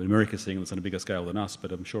duty. I mean, America's seeing this on a bigger scale than us,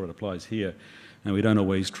 but I'm sure it applies here. And we don't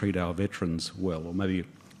always treat our veterans well, or maybe I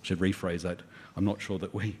should rephrase that. I'm not sure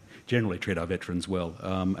that we generally treat our veterans well,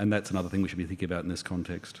 and that's another thing we should be thinking about in this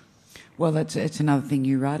context. Well, it's another thing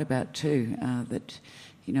you write about too, that,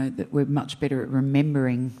 you know, that we're much better at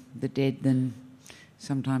remembering the dead than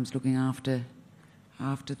sometimes looking after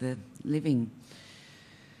the living.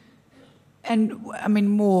 And I mean,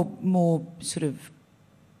 more sort of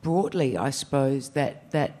broadly, I suppose,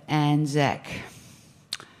 that ANZUS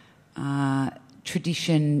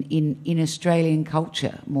tradition in Australian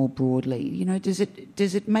culture more broadly, you know, does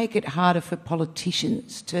it make it harder for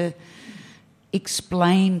politicians to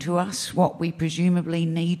explain to us what we presumably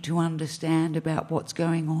need to understand about what's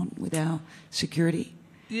going on with our security?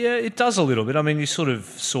 Yeah, it does a little bit. I mean, you sort of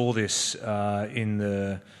saw this in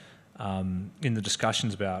the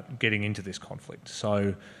discussions about getting into this conflict.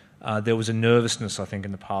 So there was a nervousness, I think,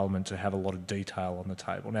 in the Parliament to have a lot of detail on the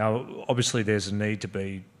table. Now, obviously, there's a need to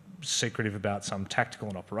be secretive about some tactical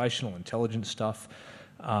and operational intelligence stuff.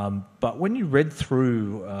 But when you read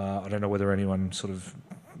through, I don't know whether anyone sort of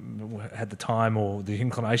had the time or the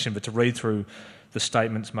inclination, but to read through the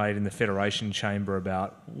statements made in the Federation Chamber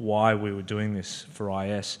about why we were doing this for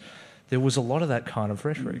IS, there was a lot of that kind of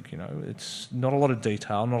rhetoric. You know, it's not a lot of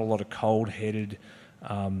detail, not a lot of cold-headed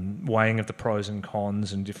weighing of the pros and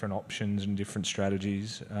cons and different options and different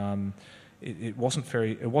strategies. It wasn't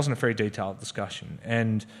a very detailed discussion.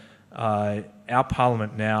 And our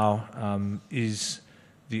Parliament now is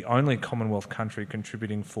the only Commonwealth country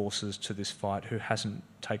contributing forces to this fight who hasn't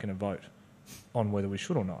taken a vote on whether we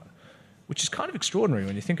should or not, which is kind of extraordinary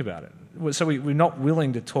when you think about it. So we're not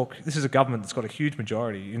willing to talk. This is a government that's got a huge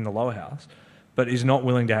majority in the lower house, but is not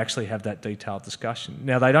willing to actually have that detailed discussion.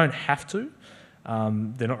 Now, they don't have to.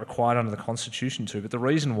 They're not required under the Constitution to, but the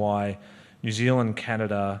reason why New Zealand,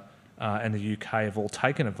 Canada and the UK have all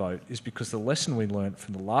taken a vote is because the lesson we learnt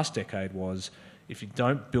from the last decade was if you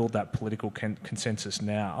don't build that political consensus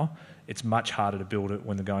now, it's much harder to build it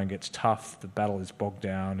when the going gets tough, the battle is bogged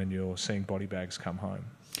down and you're seeing body bags come home.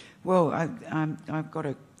 Well, I've got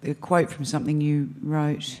a quote from something you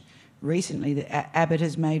wrote recently that Abbott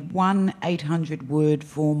has made one 800-word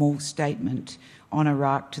formal statement on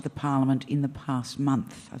Iraq to the Parliament in the past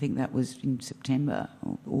month. I think that was in September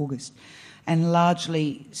or August, and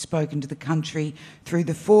largely spoken to the country through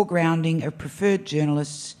the foregrounding of preferred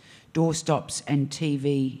journalists, doorstops and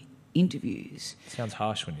TV interviews. Sounds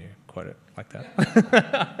harsh when you quote it like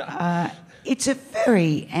that. It's a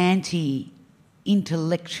very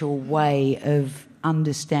anti-intellectual way of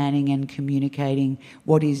understanding and communicating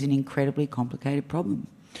what is an incredibly complicated problem.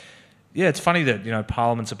 Yeah, it's funny that, you know,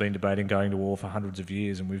 parliaments have been debating going to war for hundreds of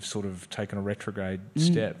years and we've sort of taken a retrograde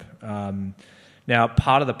step. Now,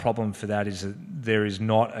 part of the problem for that is that there is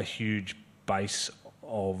not a huge base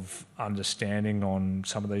of understanding on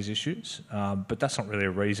some of these issues, but that's not really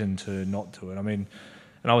a reason to not do it. I mean,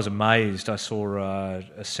 and I was amazed. I saw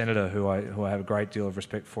a senator who I have a great deal of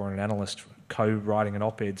respect for and an analyst co-writing an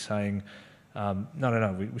op-ed saying,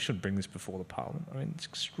 no, we shouldn't bring this before the Parliament. I mean, it's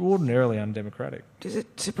extraordinarily undemocratic. Does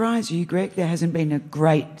it surprise you, Greg, there hasn't been a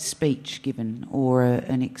great speech given or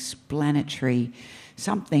an explanatory,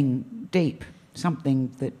 something deep,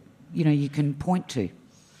 something that, you know, you can point to?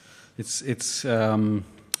 It's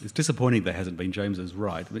disappointing there hasn't been. James is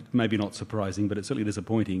right. Maybe not surprising, but it's certainly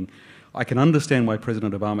disappointing. I can understand why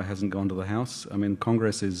President Obama hasn't gone to the House. I mean,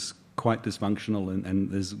 Congress is quite dysfunctional and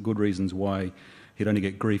there's good reasons why he'd only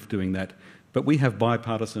get grief doing that. But we have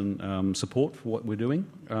bipartisan support for what we're doing.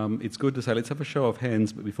 It's good to say, let's have a show of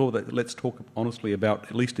hands, but before that, let's talk honestly about,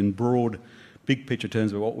 at least in broad, big picture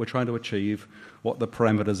terms, of what we're trying to achieve, what the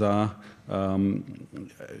parameters are,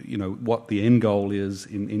 you know, what the end goal is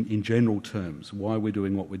in general terms, why we're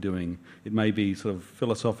doing what we're doing. It may be sort of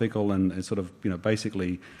philosophical and sort of, you know,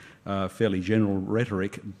 basically fairly general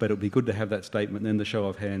rhetoric, but it would be good to have that statement and then the show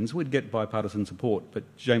of hands. We'd get bipartisan support, but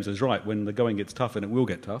James is right. When the going gets tough, and it will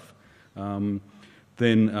get tough, then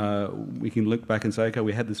we can look back and say, okay,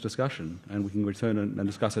 we had this discussion, and we can return and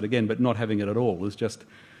discuss it again, but not having it at all is just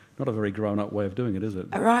not a very grown-up way of doing it, is it?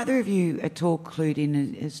 Are either of you at all clued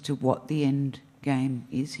in as to what the end game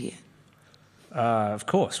is here? Of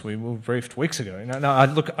course, we were briefed weeks ago. I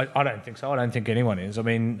don't think so. I don't think anyone is. I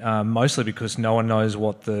mean, mostly because no one knows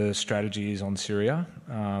what the strategy is on Syria,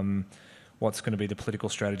 what's going to be the political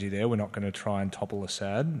strategy there. We're not going to try and topple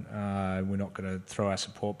Assad. We're not going to throw our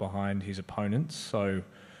support behind his opponents. So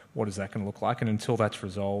what is that going to look like? And until that's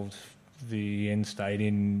resolved, the end state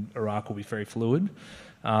in Iraq will be very fluid.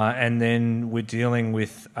 And then we're dealing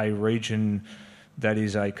with a region that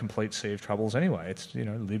is a complete sea of troubles anyway. It's,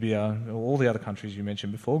 Libya, all the other countries you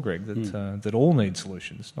mentioned before, Greg, that all need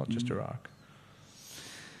solutions, not just Iraq.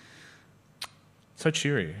 So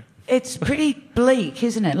cheery. It's pretty bleak,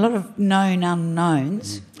 isn't it? A lot of known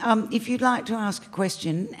unknowns. If you'd like to ask a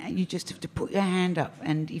question, you just have to put your hand up,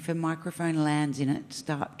 and if a microphone lands in it,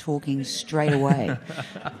 start talking straight away.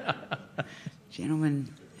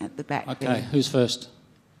 Gentleman at the back there. Okay, who's first?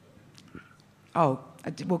 Oh,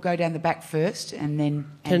 we'll go down the back first, and then...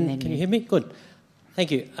 Can you hear me? Good.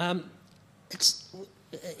 Thank you. It's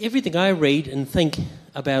everything I read and think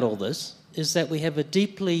about all this is that we have a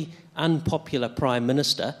deeply unpopular Prime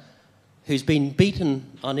Minister who's been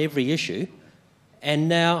beaten on every issue, and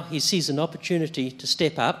now he sees an opportunity to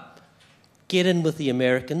step up, get in with the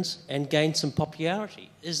Americans, and gain some popularity.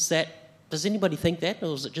 Does anybody think that,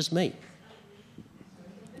 or is it just me?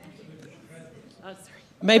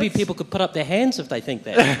 Maybe people could put up their hands if they think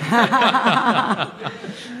that.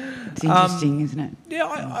 It's interesting, isn't it?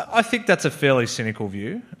 Yeah, I think that's a fairly cynical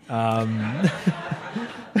view.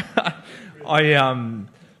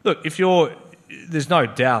 Look, there's no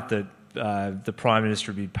doubt that the Prime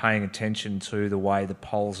Minister would be paying attention to the way the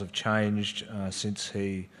polls have changed since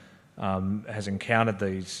he has encountered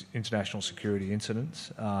these international security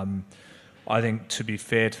incidents. I think, to be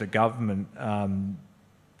fair to the government,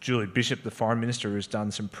 Julie Bishop, the Foreign Minister, has done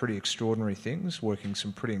some pretty extraordinary things, working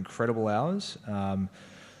some pretty incredible hours.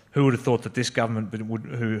 Who would have thought that this government,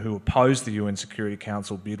 who opposed the UN Security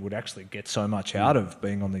Council bid, would actually get so much out of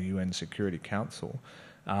being on the UN Security Council?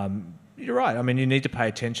 You're right. I mean, you need to pay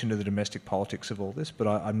attention to the domestic politics of all this, but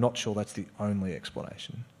I'm not sure that's the only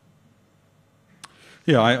explanation.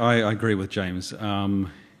 Yeah, I agree with James.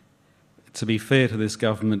 To be fair to this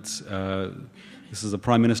government, this is a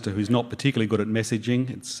Prime Minister who's not particularly good at messaging.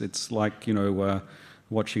 It's like,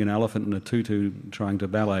 watching an elephant in a tutu trying to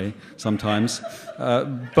ballet sometimes.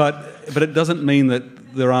 But it doesn't mean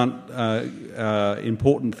that there aren't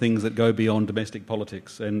important things that go beyond domestic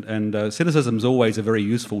politics. And cynicism is always a very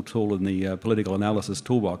useful tool in the political analysis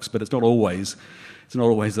toolbox, but it's not always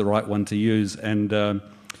the right one to use. And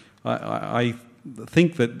I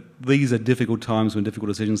think that these are difficult times when difficult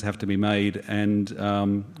decisions have to be made, and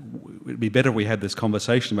it'd be better if we had this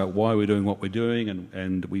conversation about why we're doing what we're doing,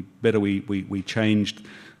 and we changed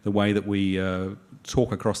the way that we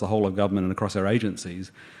talk across the whole of government and across our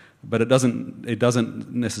agencies. But it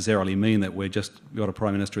doesn't necessarily mean that we're just got a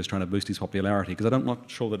Prime Minister who's trying to boost his popularity, because I'm not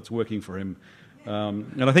sure that it's working for him.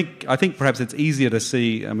 And I think perhaps it's easier to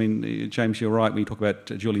see. I mean, James, you're right when you talk about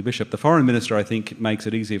Julie Bishop. The Foreign Minister, I think, makes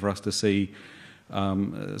it easier for us to see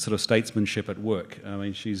sort of statesmanship at work. I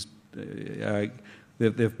mean,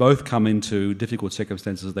 they've both come into difficult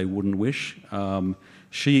circumstances they wouldn't wish.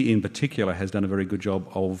 She, in particular, has done a very good job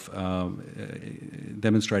of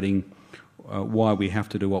demonstrating why we have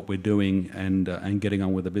to do what we're doing and getting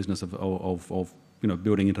on with the business of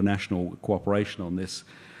building international cooperation on this.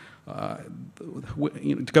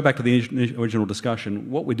 To go back to the original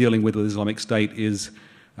discussion, what we're dealing with Islamic State is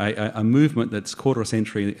a movement that's quarter a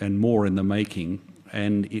century and more in the making,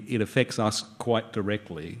 and it affects us quite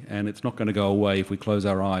directly, and it's not going to go away if we close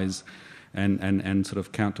our eyes and sort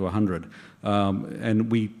of count to 100. And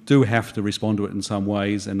we do have to respond to it in some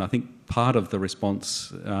ways, and I think part of the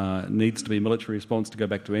response needs to be a military response. To go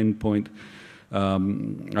back to endpoint,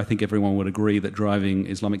 I think everyone would agree that driving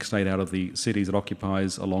Islamic State out of the cities it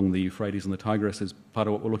occupies along the Euphrates and the Tigris is part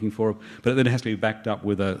of what we're looking for. But then it has to be backed up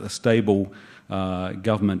with a stable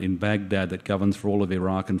government in Baghdad that governs for all of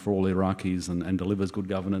Iraq and for all Iraqis and delivers good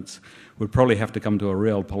governance. We'd probably have to come to a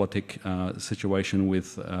realpolitik situation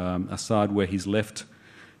with Assad, where he's left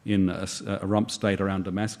in a rump state around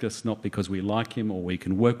Damascus, not because we like him or we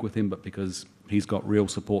can work with him, but because he's got real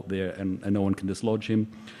support there and no one can dislodge him.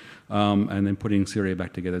 And then putting Syria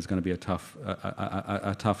back together is going to be a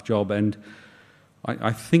tough job. And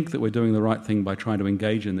I think that we're doing the right thing by trying to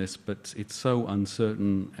engage in this, but it's so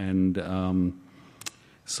uncertain and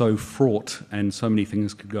so fraught, and so many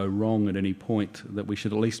things could go wrong at any point, that we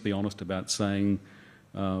should at least be honest about saying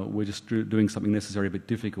we're just doing something necessary but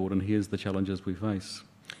difficult, and here's the challenges we face.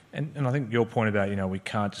 And I think your point about, we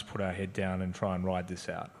can't just put our head down and try and ride this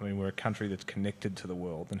out. I mean, we're a country that's connected to the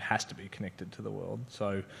world and has to be connected to the world.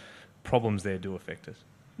 So problems there do affect us.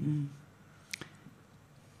 Mm.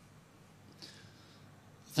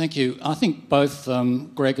 Thank you. I think both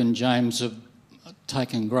Greg and James have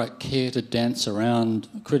taken great care to dance around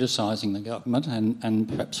criticising the government, and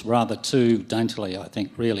perhaps rather too daintily, I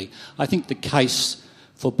think, really. I think the case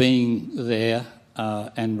for being there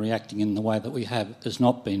and reacting in the way that we have has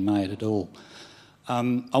not been made at all.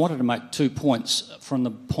 I wanted to make 2 points from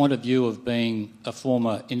the point of view of being a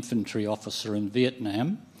former infantry officer in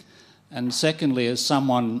Vietnam, and secondly, as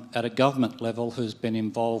someone at a government level who's been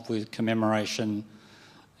involved with commemoration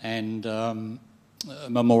and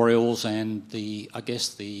memorials and the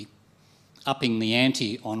upping the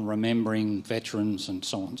ante on remembering veterans and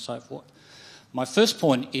so on and so forth. My first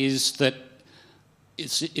point is that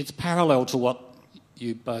it's parallel to what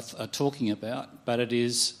you both are talking about, but it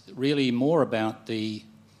is really more about the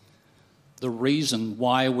reason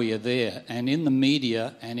why we are there. And in the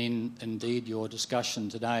media, and in indeed your discussion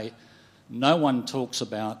today, no one talks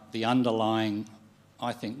about the underlying,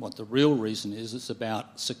 I think what the real reason is. It's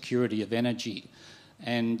about security of energy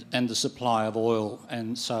and the supply of oil.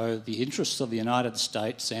 And so the interests of the United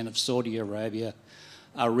States and of Saudi Arabia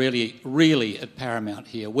are really, really at paramount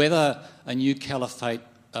here. Whether a new caliphate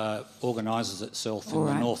organises itself in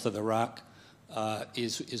the north of Iraq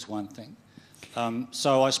is one thing.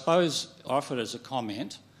 So I suppose I offer it as a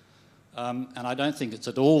comment, and I don't think it's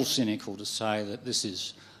at all cynical to say that this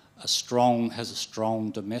is has a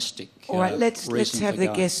strong domestic all right, let's have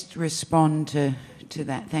the guest respond to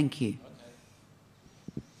that. Thank you.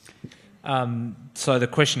 So the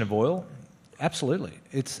question of oil, absolutely,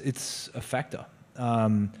 it's a factor.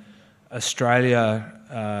 Australia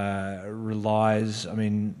relies. I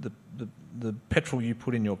mean, the petrol you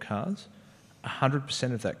put in your cars,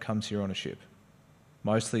 100% of that comes here on a ship,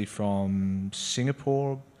 mostly from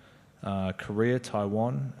Singapore, Korea,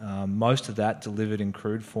 Taiwan. Most of that delivered in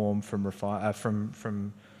crude form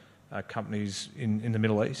from companies in the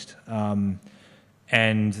Middle East.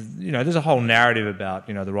 And there's a whole narrative about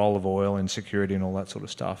the role of oil in security and all that sort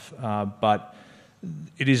of stuff. But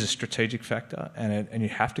it is a strategic factor, and you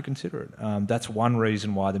have to consider it. That's one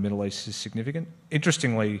reason why the Middle East is significant.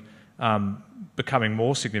 Interestingly, becoming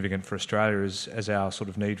more significant for Australia as our sort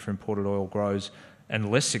of need for imported oil grows, and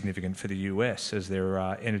less significant for the US as their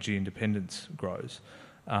energy independence grows.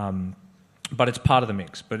 But it's part of the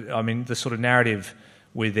mix. But, I mean, the sort of narrative,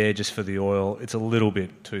 we're there just for the oil, it's a little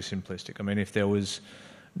bit too simplistic. I mean, if there was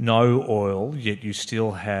no oil, yet you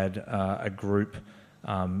still had a group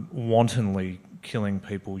wantonly killing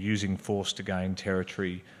people, using force to gain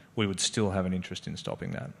territory, we would still have an interest in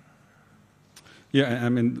stopping that. Yeah, I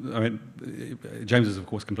mean, James is of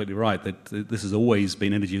course completely right that this has always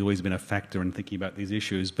been, energy has always been a factor in thinking about these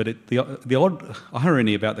issues. But the odd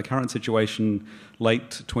irony about the current situation,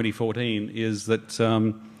 late 2014, is that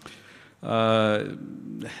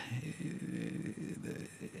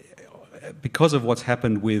because of what's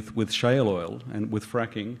happened with shale oil and with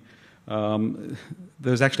fracking,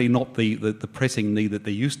 there's actually not the pressing need that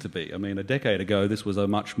there used to be. I mean, a decade ago, this was a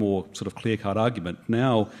much more sort of clear-cut argument.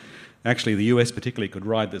 Now, actually, the US particularly could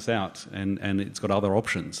ride this out, and it's got other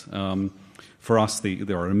options. For us,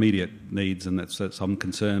 there are immediate needs, and that's some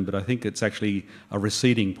concern, but I think it's actually a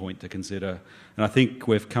receding point to consider. And I think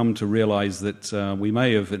we've come to realise that we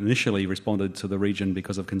may have initially responded to the region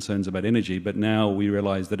because of concerns about energy, but now we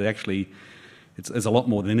realise that there's a lot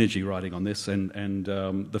more than energy riding on this, and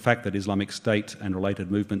the fact that Islamic State and related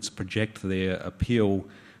movements project their appeal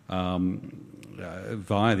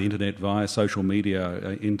via the internet, via social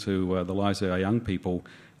media, into the lives of our young people,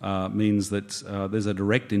 means that there's a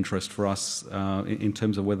direct interest for us in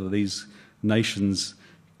terms of whether these nations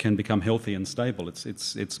can become healthy and stable.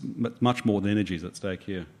 It's much more than energies at stake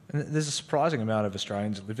here. And there's a surprising amount of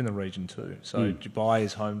Australians that live in the region too. So Dubai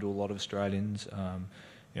is home to a lot of Australians.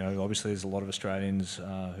 Obviously there's a lot of Australians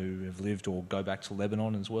who have lived or go back to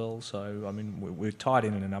Lebanon as well. So, I mean, we're tied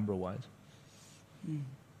in a number of ways.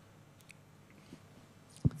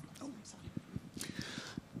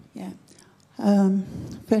 Yeah.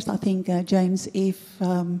 First, I think, James, if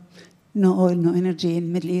no oil, no energy in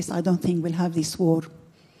the Middle East, I don't think we'll have this war.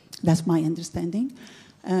 That's my understanding.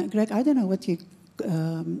 Greg, I don't know what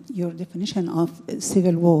your definition of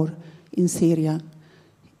civil war in Syria.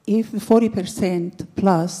 if 40%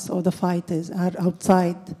 plus of the fighters are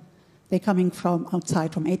outside, they're coming from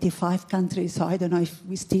outside, from 85 countries, so I don't know if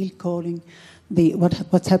we're still calling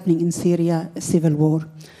what's happening in Syria a civil war.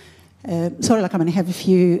 Sorry, like I'm going to have a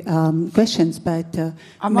few questions, but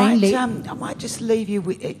I might just leave you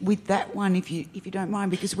with that one, if you don't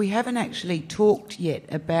mind, because we haven't actually talked yet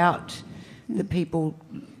about the people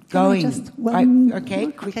going.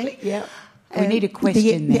 Quickly, yeah. We need a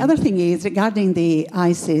question. The other thing is regarding the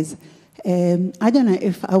ISIS. I don't know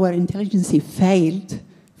if our intelligence failed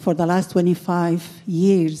for the last 25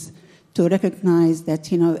 years to recognize that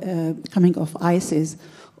coming of ISIS,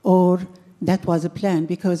 or that was a plan,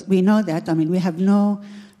 because we know that. I mean, we have no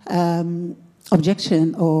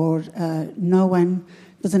objection, or no one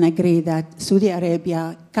doesn't agree that Saudi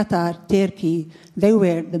Arabia, Qatar, Turkey, they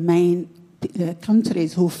were the main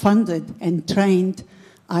countries who funded and trained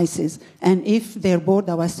ISIS. And if their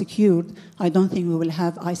border was secured, I don't think we will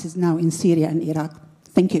have ISIS now in Syria and Iraq.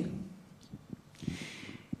 Thank you.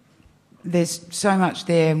 There's so much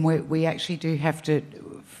there, and we actually do have to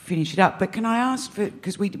finish it up. But can I ask,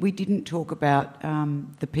 because we didn't talk about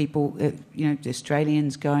the people, the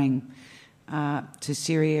Australians going to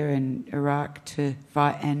Syria and Iraq to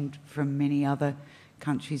fight, and from many other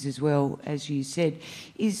countries as well, as you said.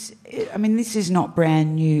 This is not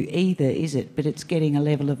brand new either, is it? But it's getting a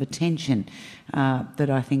level of attention that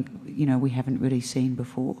I think we haven't really seen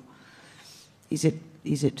before. Is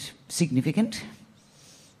it significant?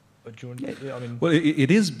 Well,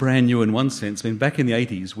 it is brand new in one sense. I mean, back in the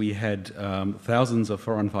 80s, we had thousands of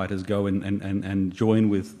foreign fighters go and join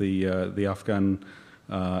with the Afghan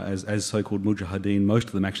as so-called mujahideen. Most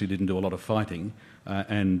of them actually didn't do a lot of fighting.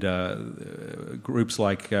 And groups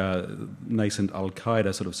like nascent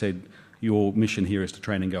Al-Qaeda sort of said, your mission here is to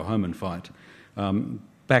train and go home and fight.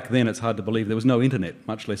 Back then, it's hard to believe there was no internet,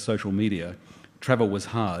 much less social media. Travel was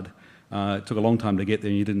hard. It took a long time to get there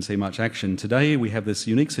and you didn't see much action. Today, we have this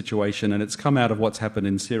unique situation, and it's come out of what's happened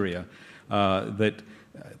in Syria, that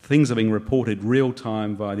things are being reported real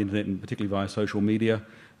time via the internet and particularly via social media.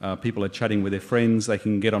 People are chatting with their friends. They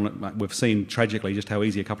can get on. We've seen tragically just how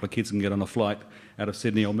easy a couple of kids can get on a flight out of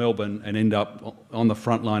Sydney or Melbourne and end up on the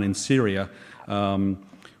front line in Syria,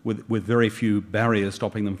 with very few barriers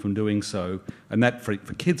stopping them from doing so. And that for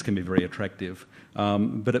kids can be very attractive.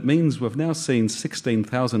 But it means we've now seen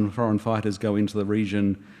 16,000 foreign fighters go into the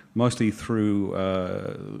region, mostly through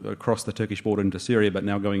across the Turkish border into Syria, but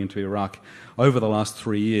now going into Iraq over the last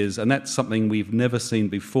 3 years. And that's something we've never seen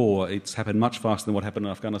before. It's happened much faster than what happened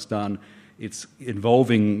in Afghanistan. It's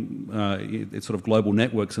involving it's sort of global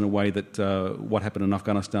networks in a way that what happened in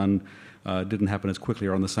Afghanistan didn't happen as quickly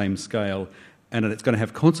or on the same scale. And it's going to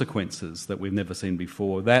have consequences that we've never seen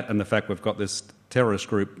before. That and the fact we've got this terrorist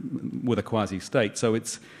group with a quasi-state. So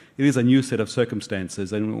it is a new set of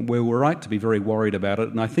circumstances, and we're right to be very worried about it.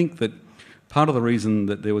 And I think that part of the reason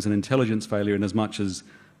that there was an intelligence failure in as much as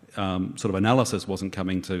sort of analysis wasn't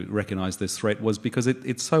coming to recognise this threat was because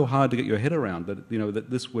it's so hard to get your head around that, that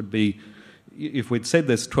this would be... If we'd said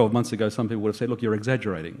this 12 months ago, some people would have said, look, you're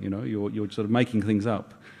exaggerating, you're sort of making things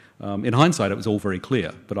up. In hindsight, it was all very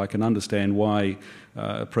clear, but I can understand why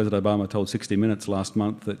President Obama told 60 Minutes last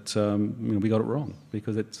month that we got it wrong,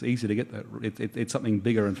 because it's easy to get that. It's something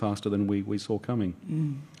bigger and faster than we saw coming.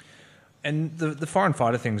 Mm. And the foreign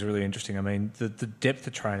fighter thing is really interesting. I mean, the depth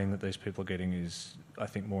of training that these people are getting is, I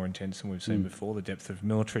think, more intense than we've seen before. The depth of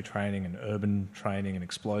military training and urban training and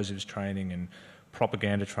explosives training and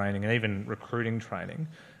propaganda training and even recruiting training,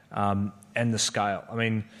 and the scale. I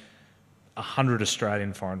mean, 100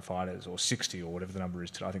 Australian foreign fighters, or 60 or whatever the number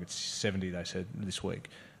is today, I think it's 70 they said this week.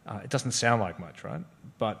 It doesn't sound like much, right?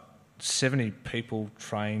 But 70 people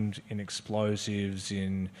trained in explosives,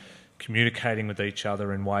 in communicating with each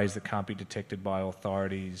other in ways that can't be detected by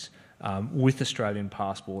authorities, with Australian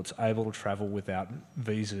passports, able to travel without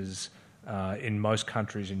visas in most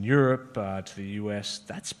countries in Europe, to the US.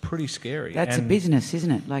 That's pretty scary. That's a business,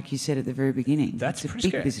 isn't it? Like you said at the very beginning. That's it's a pretty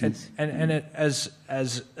big scary. business. And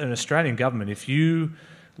as an Australian government, if you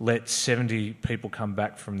let 70 people come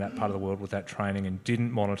back from that part of the world with that training and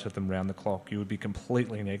didn't monitor them round the clock, you would be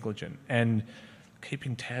completely negligent. And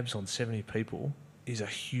keeping tabs on 70 people is a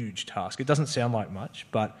huge task. It doesn't sound like much,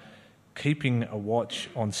 but keeping a watch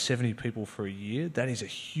on 70 people for a year, that is a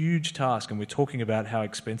huge task. And we're talking about how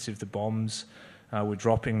expensive the bombs we're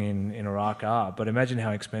dropping in Iraq are. But imagine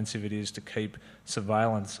how expensive it is to keep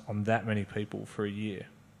surveillance on that many people for a year.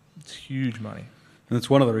 It's huge money. And it's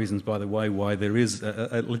one of the reasons, by the way, why there is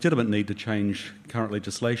a legitimate need to change current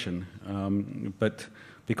legislation. But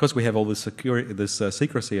because we have all this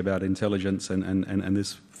secrecy about intelligence and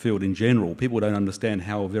this field in general, people don't understand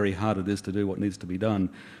how very hard it is to do what needs to be done.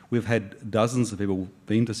 We've had dozens of people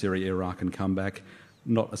been to Syria, Iraq and come back.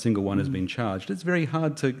 Not a single one has been charged. It's very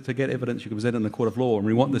hard to get evidence you can present in the court of law, and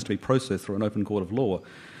we want this to be processed through an open court of law.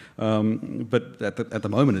 But at the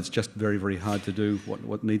moment, it's just very, very hard to do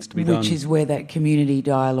what needs to be done. Which is where that community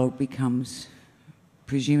dialogue becomes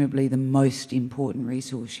presumably the most important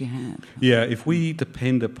resource you have. Yeah, if we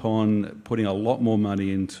depend upon putting a lot more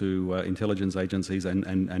money into intelligence agencies and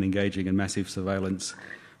engaging in massive surveillance,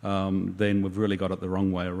 then we've really got it the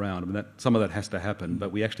wrong way around. I mean, some of that has to happen,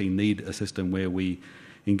 but we actually need a system where we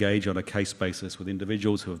engage on a case basis with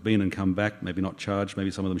individuals who have been and come back, maybe not charged,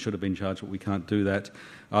 maybe some of them should have been charged, but we can't do that.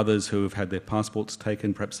 Others who have had their passports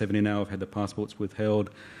taken, perhaps 70 now have had their passports withheld,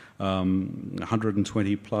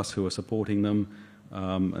 120 plus who are supporting them,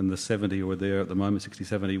 and the 70 who are there at the moment, 60,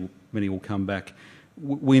 70, many will come back.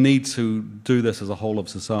 We need to do this as a whole of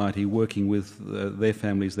society, working with their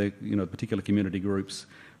families, their particular community groups,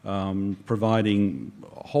 providing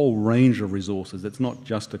a whole range of resources. It's not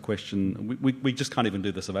just a question. We just can't even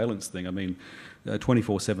do the surveillance thing. I mean,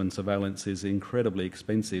 24/7 surveillance is incredibly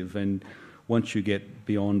expensive, and once you get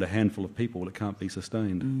beyond a handful of people, it can't be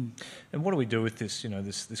sustained. And what do we do with this?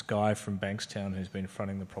 This guy from Bankstown who's been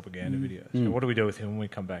fronting the propaganda videos. What do we do with him when we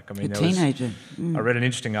come back? I mean, a teenager. I read an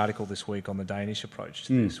interesting article this week on the Danish approach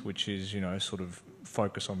to this, which is sort of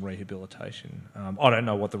focus on rehabilitation. I don't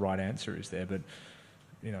know what the right answer is there, but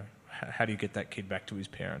how do you get that kid back to his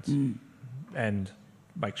parents and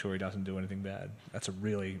make sure he doesn't do anything bad? That's a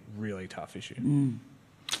really, really tough issue.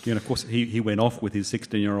 Yeah, and of course, he went off with his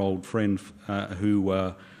 16-year-old friend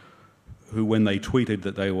who, when they tweeted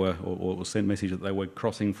that they were, or sent message that they were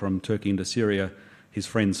crossing from Turkey into Syria, his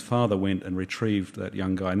friend's father went and retrieved that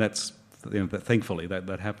young guy, and that's, thankfully,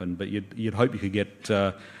 that happened. But you'd hope you could get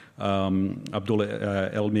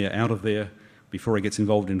Abdullah Elmir out of there before he gets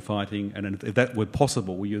involved in fighting, and if that were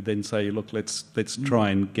possible, you'd then say, look, let's try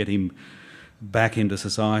and get him back into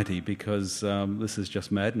society, because this is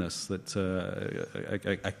just madness that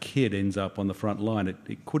a kid ends up on the front line.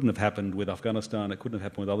 It couldn't have happened with Afghanistan, it couldn't have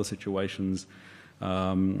happened with other situations,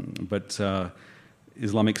 but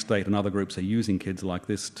Islamic State and other groups are using kids like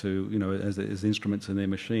this to, as instruments in their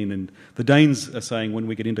machine. And the Danes are saying, when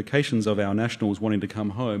we get indications of our nationals wanting to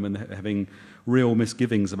come home and having real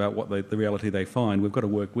misgivings about what the reality they find, we've got to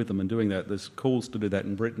work with them in doing that. There's calls to do that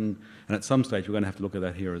in Britain, and at some stage we're going to have to look at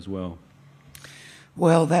that here as well.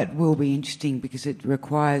 Well, that will be interesting, because it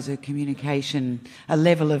requires a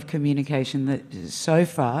level of communication that so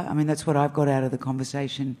far, I mean, that's what I've got out of the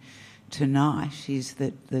conversation tonight, is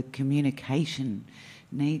that the communication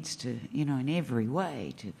needs to, in every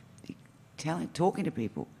way, to be talking to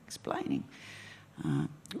people, explaining.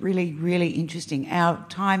 Really, really interesting. Our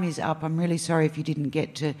time is up. I'm really sorry if you didn't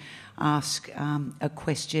get to ask a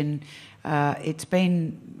question. It's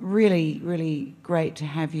been really, really great to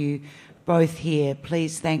have you both here.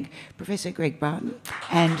 Please thank Professor Greg Barton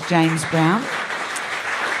and James Brown.